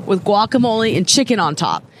chips with guacamole and chicken on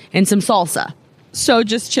top and some salsa. So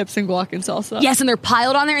just chips and guac and salsa. Yes, and they're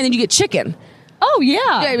piled on there, and then you get chicken. Oh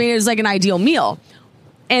yeah. Yeah, I mean, it was like an ideal meal.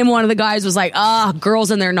 And one of the guys was like,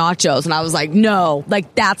 girls and their nachos. And I was like, no,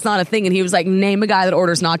 like that's not a thing. And he was like, name a guy that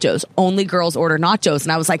orders nachos. Only girls order nachos.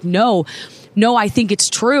 And I was like, no, I think it's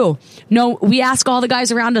true. No, we ask all the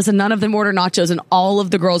guys around us and none of them order nachos. And all of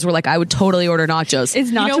the girls were like, I would totally order nachos.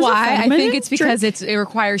 Is nachos You know why? I think it's because drink? it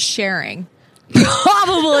requires sharing.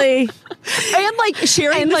 Probably. And like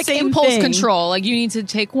sharing And the like same impulse thing. control. Like you need to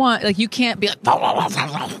take one. Like you can't be like.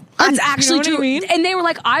 That's actually what I true. mean? And they were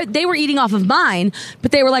like, they were eating off of mine,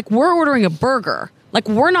 but they were like, we're ordering a burger. Like,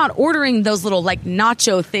 we're not ordering those little like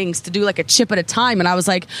nacho things to do like a chip at a time. And I was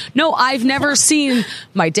like, no, I've never seen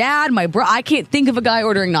my dad, my bro. I can't think of a guy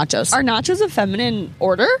ordering nachos. Are nachos a feminine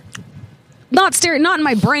order? Not in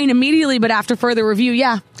my brain immediately, but after further review,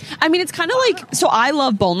 yeah. I mean, it's kind of like, so I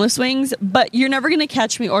love boneless wings, but you're never going to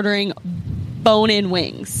catch me ordering bone-in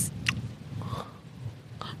wings.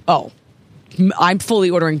 Oh, I'm fully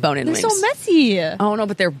ordering bone-in They're wings. so messy. Oh no,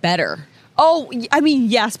 but they're better. Oh, I mean,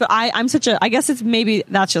 yes, but I'm such a, I guess it's maybe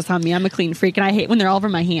that's just on me. I'm a clean freak and I hate when they're all over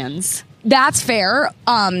my hands. That's fair.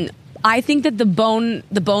 I think that the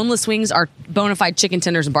boneless wings are bona fide chicken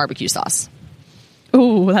tenders and barbecue sauce.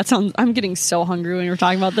 Oh, that sounds, I'm getting so hungry when you're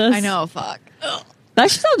talking about this. I know. Fuck. Ugh. That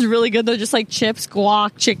actually sounds really good though. Just like chips,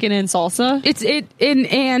 guac, chicken, and salsa.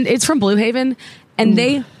 And it's from Blue Haven, and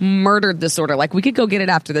they murdered this order. Like we could go get it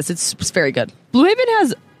after this. It's very good. Blue Haven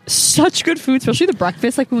has such good food, especially the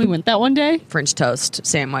breakfast. Like when we went that one day, French toast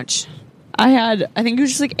sandwich. I think it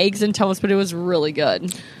was just like eggs and toast, but it was really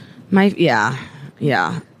good. Yeah.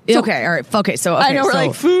 So- Okay, all right. Okay, so I know we're so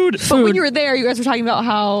like food, but when you were there, you guys were talking about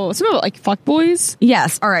something about like fuck boys.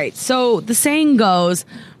 Yes, all right. So the saying goes,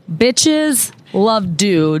 bitches love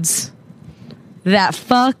dudes that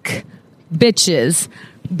fuck bitches,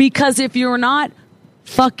 because if you're not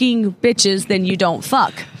fucking bitches, then you don't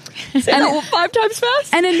fuck. Say that 5 times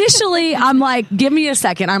fast. And initially, I'm like, give me a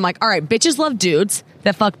second. I'm like, all right, bitches love dudes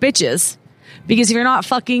that fuck bitches, because if you're not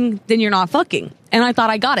fucking, then you're not fucking. And I thought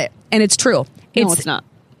I got it, and it's true. No, it's not.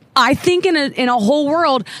 I think in a whole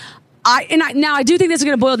world, now I do think this is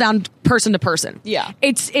going to boil down person to person. Yeah.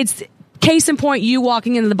 It's case in point, you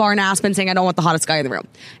walking into the bar in Aspen saying, I don't want the hottest guy in the room.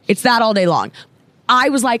 It's that all day long. I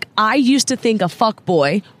was like, I used to think a fuck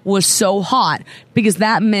boy was so hot because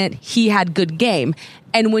that meant he had good game.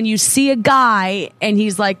 And when you see a guy and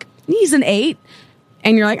he's like, he's an 8,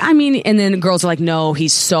 and you're like, I mean, and then girls are like, no,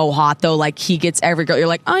 he's so hot though. Like he gets every girl. You're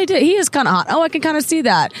like, oh, he is kind of hot. Oh, I can kind of see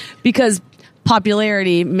that, because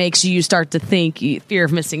popularity makes you start to think fear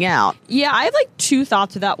of missing out. Yeah, I have like 2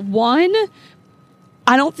 thoughts to that. One,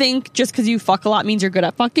 I don't think just because you fuck a lot means you're good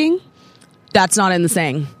at fucking. That's not in the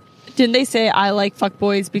saying. Didn't they say I like fuck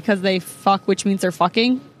boys because they fuck, which means they're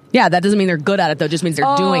fucking? Yeah, that doesn't mean they're good at it though. It just means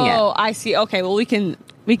they're doing it. Oh, I see. Okay, well we can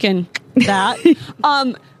that.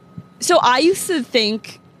 So I used to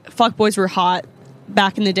think fuck boys were hot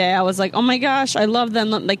back in the day. I was like, oh my gosh, I love them.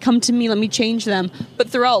 Like, come to me, let me change them. But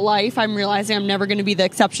throughout life, I'm realizing I'm never going to be the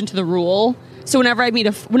exception to the rule. So whenever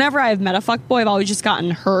I've met a fuck boy, I've always just gotten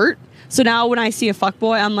hurt. So now when I see a fuck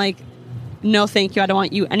boy, I'm like, no, thank you. I don't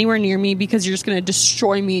want you anywhere near me, because you're just going to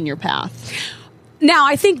destroy me in your path. Now,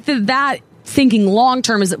 I think that thinking long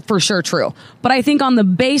term is for sure true. But I think on the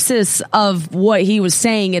basis of what he was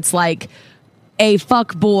saying, it's like a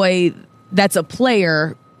fuck boy that's a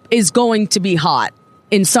player is going to be hot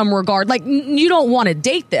in some regard. Like, you don't want to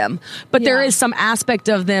date them, but there is some aspect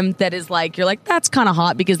of them that is like, you're like, that's kind of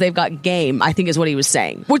hot because they've got game, I think is what he was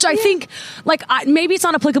saying. Which I think, like, maybe it's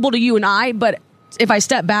not applicable to you and I, but if I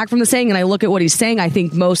step back from the saying and I look at what he's saying, I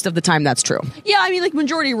think most of the time that's true. Yeah, I mean, like,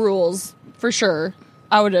 majority rules, for sure.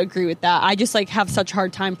 I would agree with that. I just, like, have such a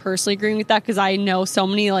hard time personally agreeing with that, because I know so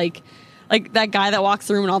many, like that guy that walks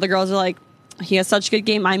the room and all the girls are like, he has such good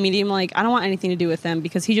game. I meet him, like, I don't want anything to do with him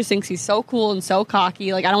because he just thinks he's so cool and so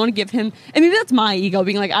cocky. Like, I don't want to give him, and maybe that's my ego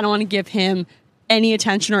being like, I don't want to give him any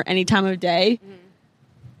attention or any time of day. Mm-hmm.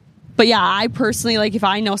 But yeah, I personally, like, if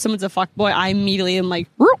I know someone's a fuckboy, I immediately am like,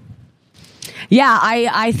 Roop. Yeah,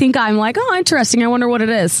 I think I'm like, oh, interesting. I wonder what it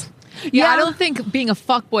is. Yeah, I don't think being a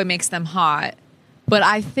fuckboy makes them hot. But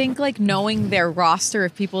I think like knowing their roster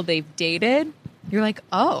of people they've dated, you're like,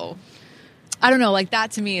 oh, I don't know. Like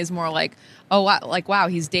that to me is more like, oh, wow, like, wow,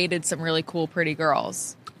 he's dated some really cool, pretty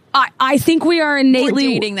girls. I think we are More innately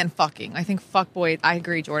dating than fucking. I think fuckboy. I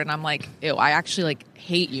agree, Jordan. I'm like, ew. I actually like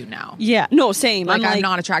hate you now. Yeah, no, same. Like I'm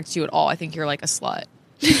not attracted to you at all. I think you're like a slut.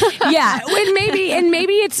 yeah, and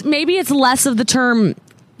maybe it's less of the term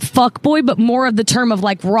fuckboy, but more of the term of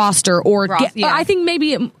like roster or yeah. I think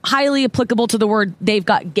maybe highly applicable to the word they've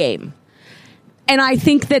got game. And I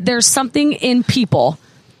think that there's something in people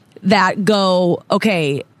that go,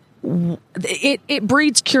 okay, it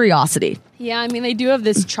breeds curiosity. Yeah, I mean, they do have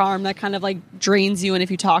this charm that kind of like drains you, and if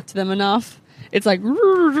you talk to them enough, it's like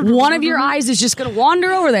one of your eyes is just going to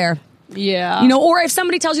wander over there. Yeah. You know, or if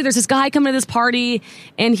somebody tells you there's this guy coming to this party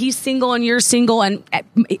and he's single and you're single and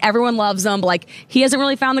everyone loves him, but like he hasn't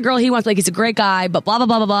really found the girl he wants, like he's a great guy, but blah, blah,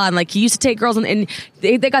 blah, blah, blah. And like he used to take girls and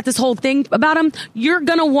they got this whole thing about him. You're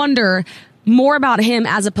going to wonder more about him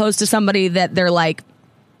as opposed to somebody that they're like,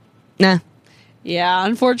 nah. Yeah,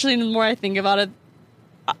 unfortunately, the more I think about it,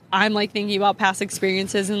 I'm like thinking about past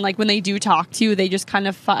experiences, and like when they do talk to you, they just kind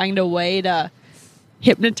of find a way to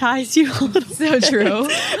hypnotize you. So true.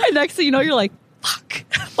 And next thing you know, you're like, fuck.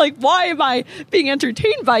 Like, why am I being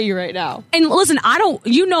entertained by you right now? And listen,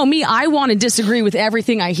 you know me, I want to disagree with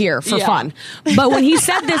everything I hear for fun. But when he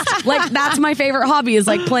said this, like, that's my favorite hobby is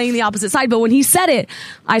like playing the opposite side. But when he said it,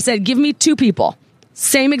 I said, give me two people,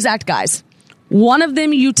 same exact guys. One of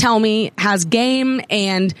them, you tell me, has game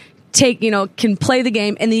and can play the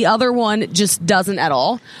game, and the other one just doesn't at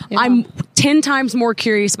all. Yeah. I'm 10 times more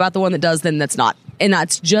curious about the one that does than that's not. And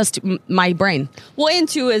that's just my brain. Well, and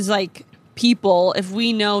two is like people, if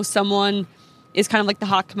we know someone is kind of like the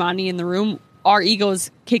hot commodity in the room, our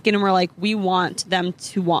egos kick in and we're like, we want them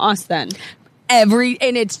to want us then. And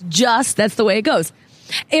it's just, that's the way it goes.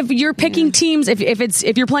 If you're picking teams, if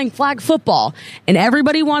you're playing flag football and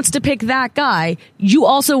everybody wants to pick that guy, you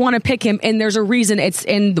also want to pick him, and there's a reason.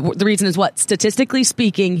 The reason is what? Statistically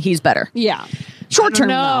speaking, he's better. Yeah. Short term,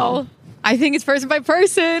 though. I think it's person by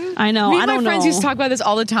person. I know. Me and my friends used to talk about this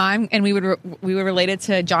all the time, and we would relate it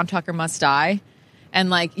to John Tucker Must Die, and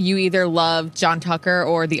like you either love John Tucker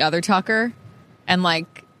or the other Tucker, and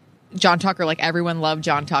like John Tucker, like everyone loved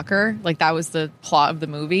John Tucker, like that was the plot of the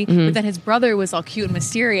movie. Mm-hmm. But then his brother was all cute and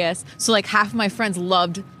mysterious, so like half of my friends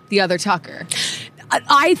loved the other Tucker.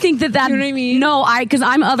 I think that you know what I mean? No, because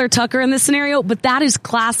I'm other Tucker in this scenario, but that is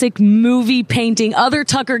classic movie painting. Other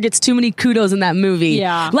Tucker gets too many kudos in that movie.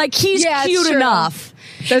 Yeah. Like he's cute enough.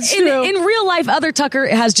 That's true. In real life, other Tucker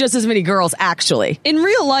has just as many girls, actually. In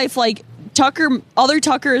real life, like other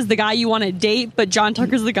Tucker is the guy you want to date, but John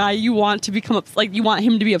Tucker's the guy you want to become, like you want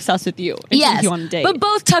him to be obsessed with you. Yes, you want to date. But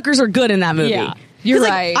both Tuckers are good in that movie. Yeah. You're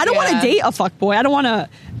right. I don't want to date a fuckboy. I don't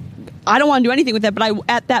want to do anything with that, but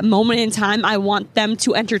at that moment in time, I want them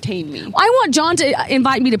to entertain me. I want John to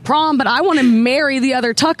invite me to prom, but I want to marry the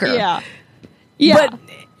other Tucker. Yeah. Yeah.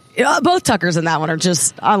 But both Tuckers in that one are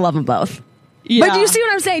just, I love them both. Yeah. But do you see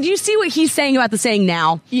what I'm saying? Do you see what he's saying about the saying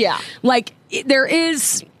now? Yeah. Like, there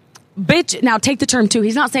is bitch. Now, take the term too.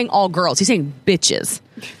 He's not saying all girls. He's saying bitches.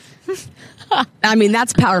 I mean,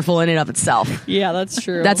 that's powerful in and of itself. Yeah, that's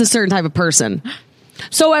true. That's a certain type of person.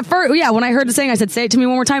 So at first, when I heard the saying, I said, say it to me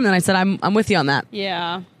one more time. And then I said, I'm with you on that.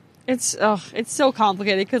 Yeah. It's so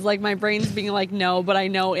complicated because like my brain's being like, no, but I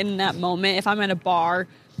know in that moment, if I'm at a bar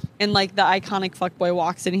and like the iconic fuckboy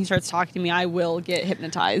walks in and he starts talking to me, I will get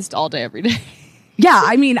hypnotized all day, every day. Yeah.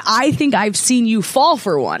 I mean, I think I've seen you fall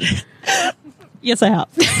for one. Yes, I have.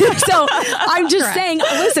 So I'm just saying,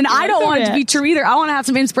 listen, I don't want it to be true either. I want to have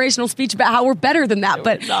some inspirational speech about how we're better than that,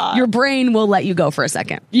 but your brain will let you go for a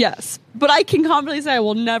second. Yes. But I can confidently say I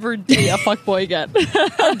will never date a fuckboy again.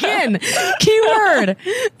 Again, keyword.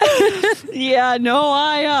 Yeah, no,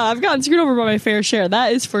 I've gotten screwed over by my fair share.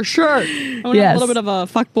 That is for sure. I went on a little bit of a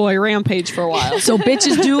fuckboy rampage for a while. So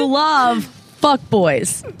bitches do love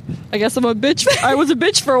fuckboys. I guess I'm a bitch. I was a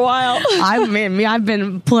bitch for a while. I've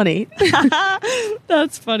been plenty.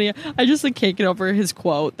 That's funny. I just like caking over his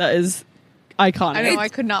quote. That is iconic. I know. I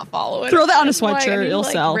could not follow it. Throw that on a sweatshirt. It'll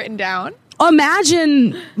sell. Written down.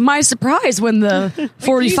 Imagine my surprise when the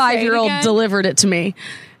 45-year-old delivered it to me.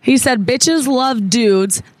 He said, bitches love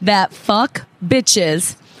dudes that fuck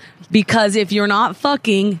bitches because if you're not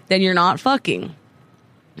fucking, then you're not fucking.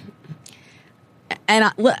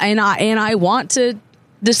 And I want to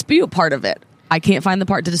dispute part of it. I can't find the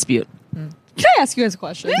part to dispute. Can I ask you guys a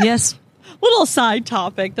question? Yes. Little side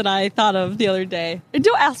topic that I thought of the other day. And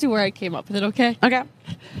don't ask me where I came up with it, okay?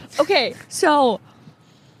 Okay, so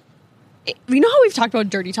you know how we've talked about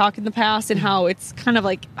dirty talk in the past and how it's kind of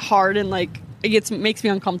like hard and like makes me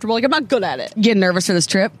uncomfortable. Like I'm not good at it. Getting nervous for this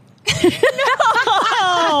trip?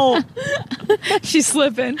 Oh, She's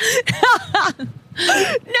slipping.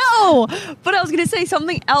 no. But I was gonna say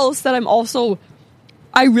something else that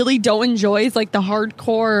I really don't enjoy is like the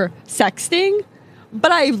hardcore sexting.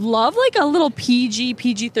 But I love like a little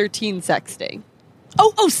PG-13 sexting.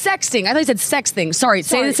 Oh, sexting. I thought you said sexting. Sorry.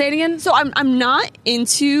 Say it again. So I'm not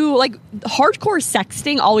into like hardcore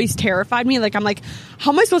sexting. Always terrified me. Like I'm like,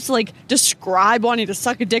 how am I supposed to like describe wanting to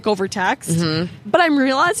suck a dick over text? Mm-hmm. But I'm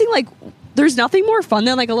realizing like there's nothing more fun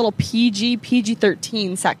than like a little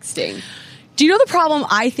PG-13 sexting. Do you know the problem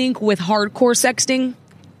I think with hardcore sexting?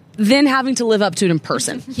 Then having to live up to it in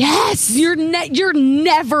person. Yes, you're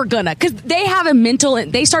never gonna, because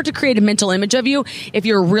they start to create a mental image of you. If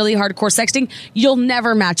you're really hardcore sexting, you'll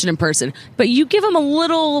never match it in person. But you give them a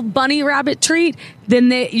little bunny rabbit treat,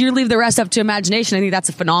 then you leave the rest up to imagination. I think that's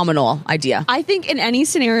a phenomenal idea. I think in any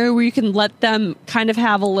scenario where you can let them kind of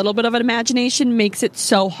have a little bit of an imagination makes it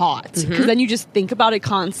so hot, because then you just think about it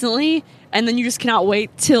constantly. And then you just cannot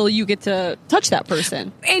wait till you get to touch that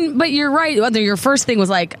person. But you're right. Your first thing was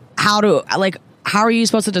like, how are you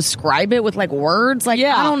supposed to describe it with like words? Like,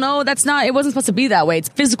 I don't know. It wasn't supposed to be that way. It's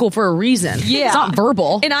physical for a reason. Yeah. It's not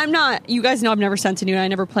verbal. And you guys know I've never sent a nude. I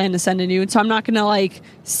never plan to send a nude. So I'm not going to like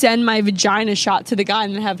send my vagina shot to the guy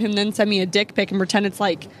and then have him then send me a dick pic and pretend it's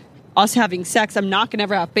like us having sex. I'm not going to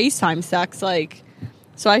ever have FaceTime sex. Like,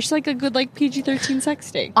 so I just like a good like PG-13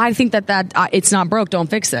 sexting. I think that it's not broke. Don't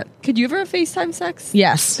fix it. Could you ever have FaceTime sex?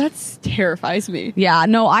 Yes. That terrifies me. Yeah.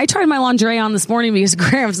 No, I tried my lingerie on this morning because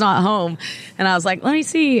Graham's not home. And I was like, let me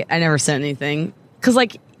see. I never sent anything. Because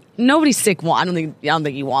like nobody's sick. I don't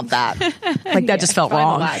think you want that. Like that just felt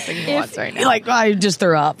wrong. The last thing he wants right now. Like I just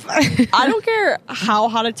threw up. I don't care how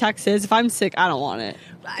hot a text is. If I'm sick, I don't want it.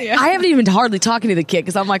 Yeah. I haven't even hardly talking to the kid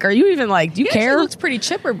because I'm like, are you even like, do you care? He looks pretty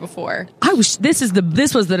chipper before. This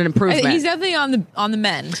was an improvement. He's definitely on the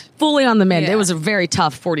mend. Fully on the mend. Yeah. It was a very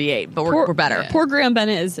tough 48, but we're better. Yeah. Poor Graham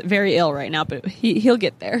Bennett is very ill right now, but he'll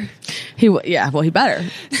get there. He better.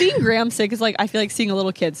 Seeing Graham sick is like, I feel like seeing a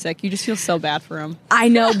little kid sick. You just feel so bad for him. I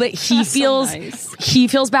know, but he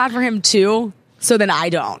feels bad for him too. So then I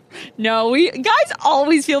don't. No, guys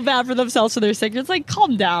always feel bad for themselves when they're sick. It's like,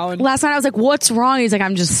 calm down. Last night I was like, what's wrong? He's like,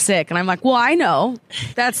 I'm just sick. And I'm like, well, I know.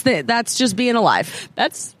 That's just being alive.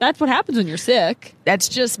 That's what happens when you're sick. That's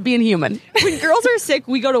just being human. When girls are sick,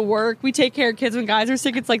 we go to work. We take care of kids. When guys are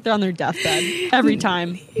sick, it's like they're on their deathbed every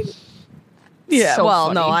time. Yeah, so well,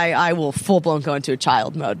 funny. no, I will full-blown go into a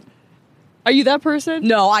child mode. Are you that person?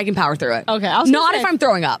 No, I can power through it. Okay. Not if I'm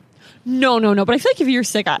throwing up. No. But I feel like if you're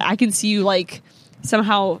sick, I can see you like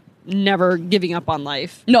somehow never giving up on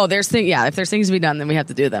life. No, if there's things to be done, then we have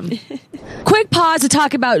to do them. Quick pause to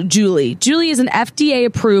talk about Julie. Julie is an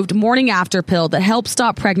FDA-approved morning after pill that helps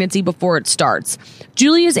stop pregnancy before it starts.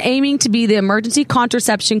 Julie is aiming to be the emergency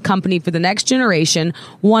contraception company for the next generation,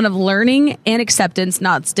 one of learning and acceptance,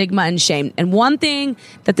 not stigma and shame. And one thing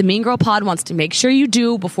that the Mean Girl Pod wants to make sure you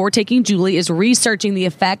do before taking Julie is researching the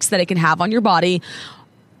effects that it can have on your body.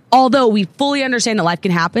 Although we fully understand that life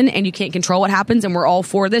can happen and you can't control what happens, and we're all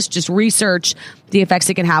for this, just research the effects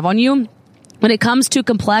it can have on you. When it comes to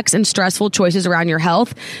complex and stressful choices around your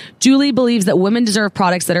health, Julie believes that women deserve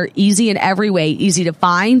products that are easy in every way, easy to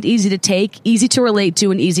find, easy to take, easy to relate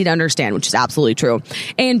to, and easy to understand, which is absolutely true.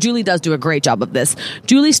 And Julie does do a great job of this.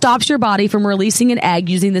 Julie stops your body from releasing an egg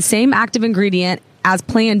using the same active ingredient as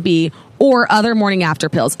Plan B or other morning after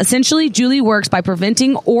pills. Essentially, Julie works by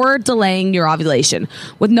preventing or delaying your ovulation.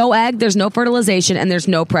 With no egg, there's no fertilization and there's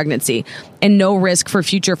no pregnancy and no risk for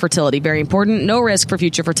future fertility. Very important, no risk for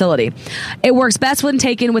future fertility. It works best when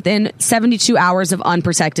taken within 72 hours of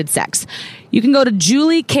unprotected sex. You can go to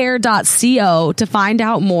juliecare.co to find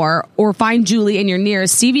out more or find Julie in your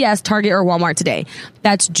nearest CVS, Target, or Walmart today.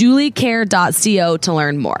 That's juliecare.co to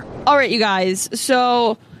learn more. All right, you guys.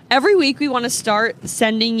 So every week we want to start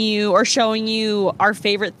sending you or showing you our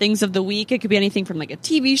favorite things of the week. It could be anything from like a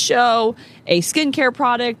TV show, a skincare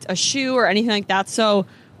product, a shoe, or anything like that. So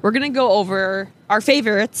we're going to go over our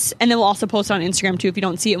favorites, and then we'll also post it on Instagram too if you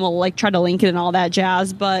don't see it, and we'll like try to link it and all that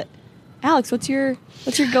jazz. But Alex, what's your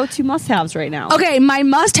go-to must-haves right now? Okay, my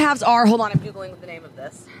must-haves are, hold on, I'm Googling the name of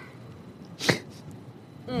this.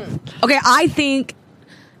 Okay, I think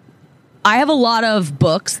I have a lot of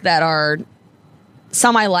books that are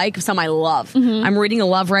some I like, some I love. Mm-hmm. I'm reading a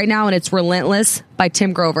love right now, and it's Relentless by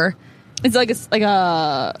Tim Grover. It's like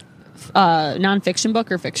a nonfiction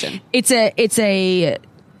book or fiction? It's a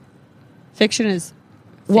fiction is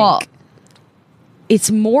well,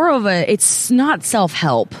 it's more of it's not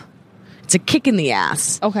self-help. It's a kick in the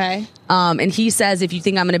ass. Okay. And he says, if you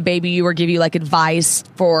think I'm going to baby you or give you like advice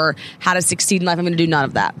for how to succeed in life, I'm going to do none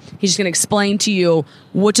of that. He's just going to explain to you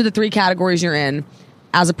which of the 3 categories you're in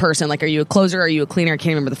as a person. Like, are you a closer? Are you a cleaner? I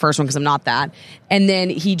can't remember the first one because I'm not that. And then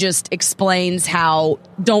he just explains how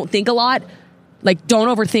don't think a lot. Like, don't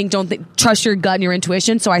overthink, trust your gut and your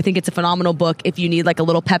intuition. So I think it's a phenomenal book if you need like a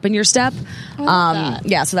little pep in your step.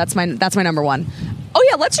 Yeah, so that's my number one. Oh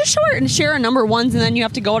yeah, let's just share our number ones, and then you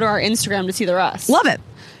have to go to our Instagram to see the rest. Love it.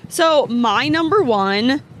 So my number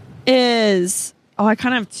one is, I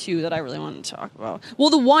kind of have 2 that I really want to talk about. Well,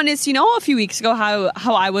 the one is, a few weeks ago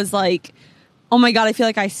how I was like, oh my God, I feel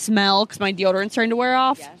like I smell because my deodorant's starting to wear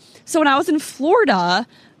off. Yes. So when I was in Florida,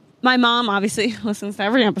 my mom obviously listens to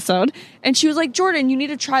every episode, and she was like, Jordan, you need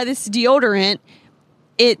to try this deodorant.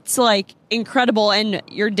 It's like incredible, and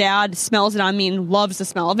your dad smells it on me and loves the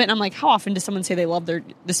smell of it. And I'm like, how often does someone say they love the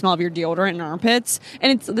smell of your deodorant in armpits?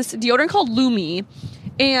 And it's this deodorant called Lumi,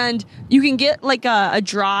 and you can get like a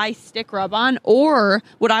dry stick rub on, or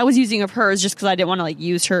what I was using of hers, just because I didn't want to like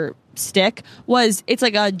use her stick, was it's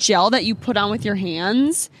like a gel that you put on with your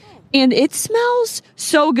hands, and it smells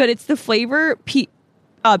so good. It's the flavor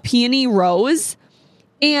peony rose.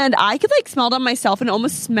 And I could like smell it on myself, and it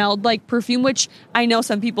almost smelled like perfume, which I know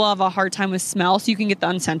some people have a hard time with smell, so you can get the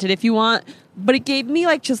unscented if you want. But it gave me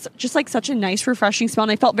like just like such a nice, refreshing smell,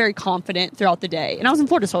 and I felt very confident throughout the day. And I was in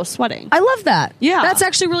Florida, so I was sweating. I love that. Yeah, that's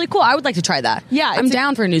actually really cool. I would like to try that. Yeah, I'm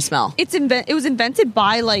down for a new smell. It was invented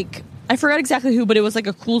by like, I forgot exactly who, but it was like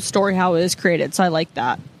a cool story how it was created. So I like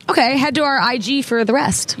that. Okay, head to our IG for the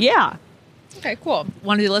rest. Yeah. Okay, cool.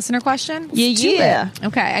 Want to do a listener question? Yeah.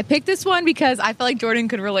 Okay, I picked this one because I feel like Jordan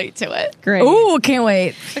could relate to it. Great. Ooh, can't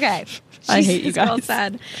wait. Okay. I hate you guys. Well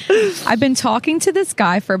said. I've been talking to this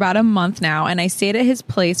guy for about a month now, and I stayed at his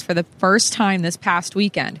place for the first time this past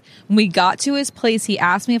weekend. When we got to his place, he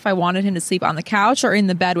asked me if I wanted him to sleep on the couch or in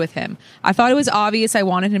the bed with him. I thought it was obvious I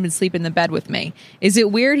wanted him to sleep in the bed with me. Is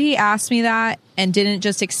it weird he asked me that and didn't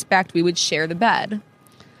just expect we would share the bed?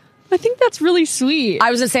 I think that's really sweet.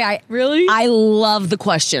 I was going to say, I love the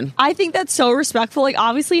question. I think that's so respectful. Like,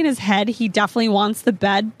 obviously in his head, he definitely wants the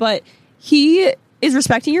bed, but he is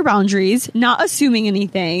respecting your boundaries, not assuming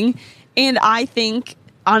anything. And I think,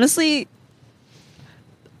 honestly,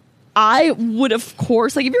 I would, of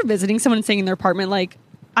course, like, if you're visiting someone and staying in their apartment, like,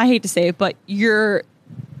 I hate to say it, but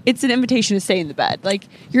it's an invitation to stay in the bed. Like,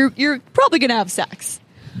 you're probably going to have sex.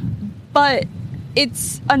 But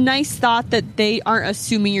it's a nice thought that they aren't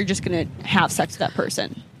assuming you're just going to have sex with that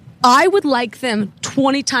person. I would like them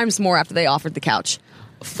 20 times more after they offered the couch.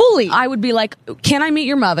 Fully. I would be like, can I meet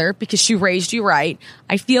your mother? Because she raised you right.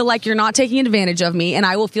 I feel like you're not taking advantage of me, and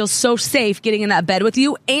I will feel so safe getting in that bed with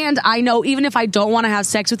you. And I know even if I don't want to have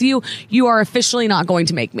sex with you, you are officially not going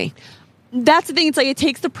to make me. That's the thing. It's like it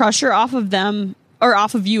takes the pressure off of them, or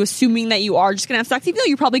off of you assuming that you are just going to have sex, even though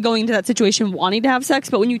you're probably going into that situation wanting to have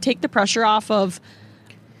sex. But when you take the pressure off of,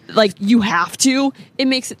 like, you have to, it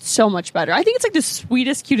makes it so much better. I think it's like the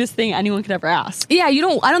sweetest, cutest thing anyone could ever ask. Yeah, I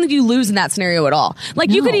don't think you lose in that scenario at all. Like,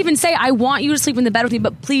 no. You could even say, I want you to sleep in the bed with me,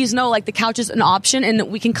 but please know, like, the couch is an option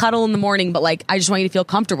and we can cuddle in the morning, but like, I just want you to feel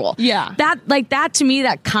comfortable. Yeah. That to me,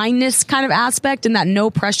 that kindness kind of aspect and that no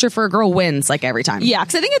pressure for a girl wins, like, every time. Yeah,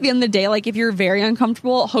 because I think at the end of the day, like, if you're very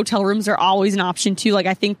uncomfortable, hotel rooms are always an option too. Like,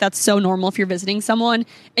 I think that's so normal if you're visiting someone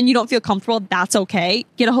and you don't feel comfortable, that's okay.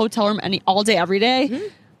 Get a hotel room all day, every day. Mm-hmm.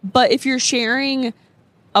 But if you're sharing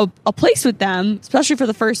a place with them, especially for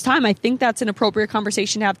the first time, I think that's an appropriate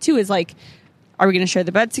conversation to have too, is like, are we going to share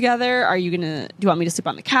the bed together? Do you want me to sleep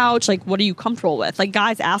on the couch? Like, what are you comfortable with? Like,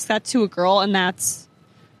 guys ask that to a girl, and I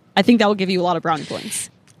think that will give you a lot of brownie points.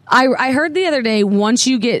 I heard the other day, once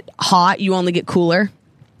you get hot, you only get cooler.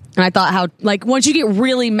 And I thought how, like, once you get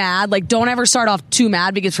really mad, like, don't ever start off too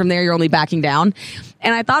mad because from there you're only backing down.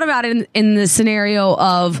 And I thought about it in the scenario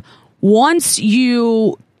of once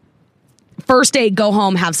you first date, go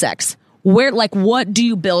home, have sex. What do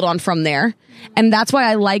you build on from there? And that's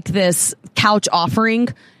why I like this couch offering.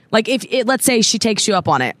 Like, let's say she takes you up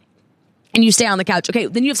on it and you stay on the couch. Okay,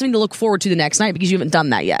 then you have something to look forward to the next night because you haven't done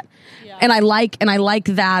that yet. Yeah. And I like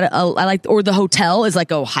that. Or the hotel is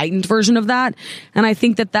like a heightened version of that. And I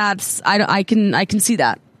think that's, I can see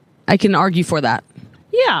that. I can argue for that.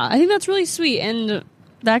 Yeah, I think that's really sweet. And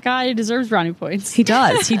that guy deserves brownie points. He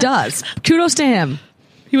does. He does. Kudos to him.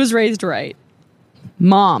 He was raised right.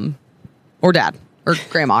 Mom or dad or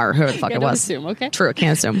grandma or whoever the fuck it was. Assume, okay? True,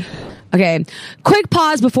 can't assume. Okay, quick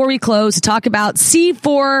pause before we close to talk about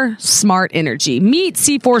C4 Smart Energy. Meet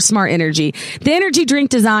C4 Smart Energy, the energy drink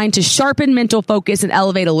designed to sharpen mental focus and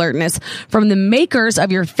elevate alertness from the makers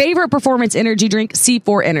of your favorite performance energy drink,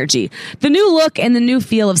 C4 Energy. The new look and the new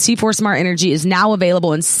feel of C4 Smart Energy is now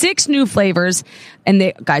available in 6 new flavors. And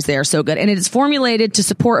they are so good. And it is formulated to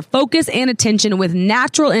support focus and attention with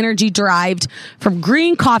natural energy derived from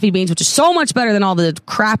green coffee beans, which is so much better than all the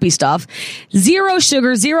crappy stuff. 0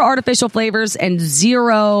 sugar, 0 artificial flavors, and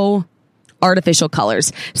 0 artificial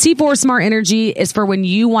colors. C4 Smart Energy is for when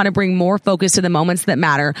you want to bring more focus to the moments that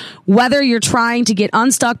matter. Whether you're trying to get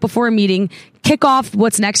unstuck before a meeting, kick off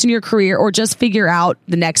what's next in your career, or just figure out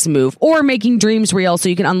the next move, or making dreams real so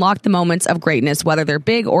you can unlock the moments of greatness, whether they're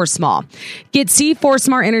big or small. Get C4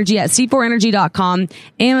 Smart Energy at C4Energy.com,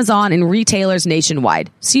 Amazon, and retailers nationwide.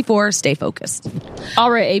 C4, stay focused.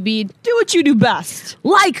 All right, AB, do what you do best.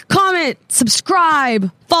 Like, comment,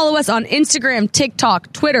 subscribe. Follow us on Instagram,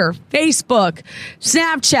 TikTok, Twitter, Facebook,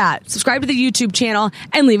 Snapchat. Subscribe to the YouTube channel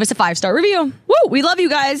and leave us a 5-star review. Woo, we love you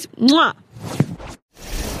guys. Mwah.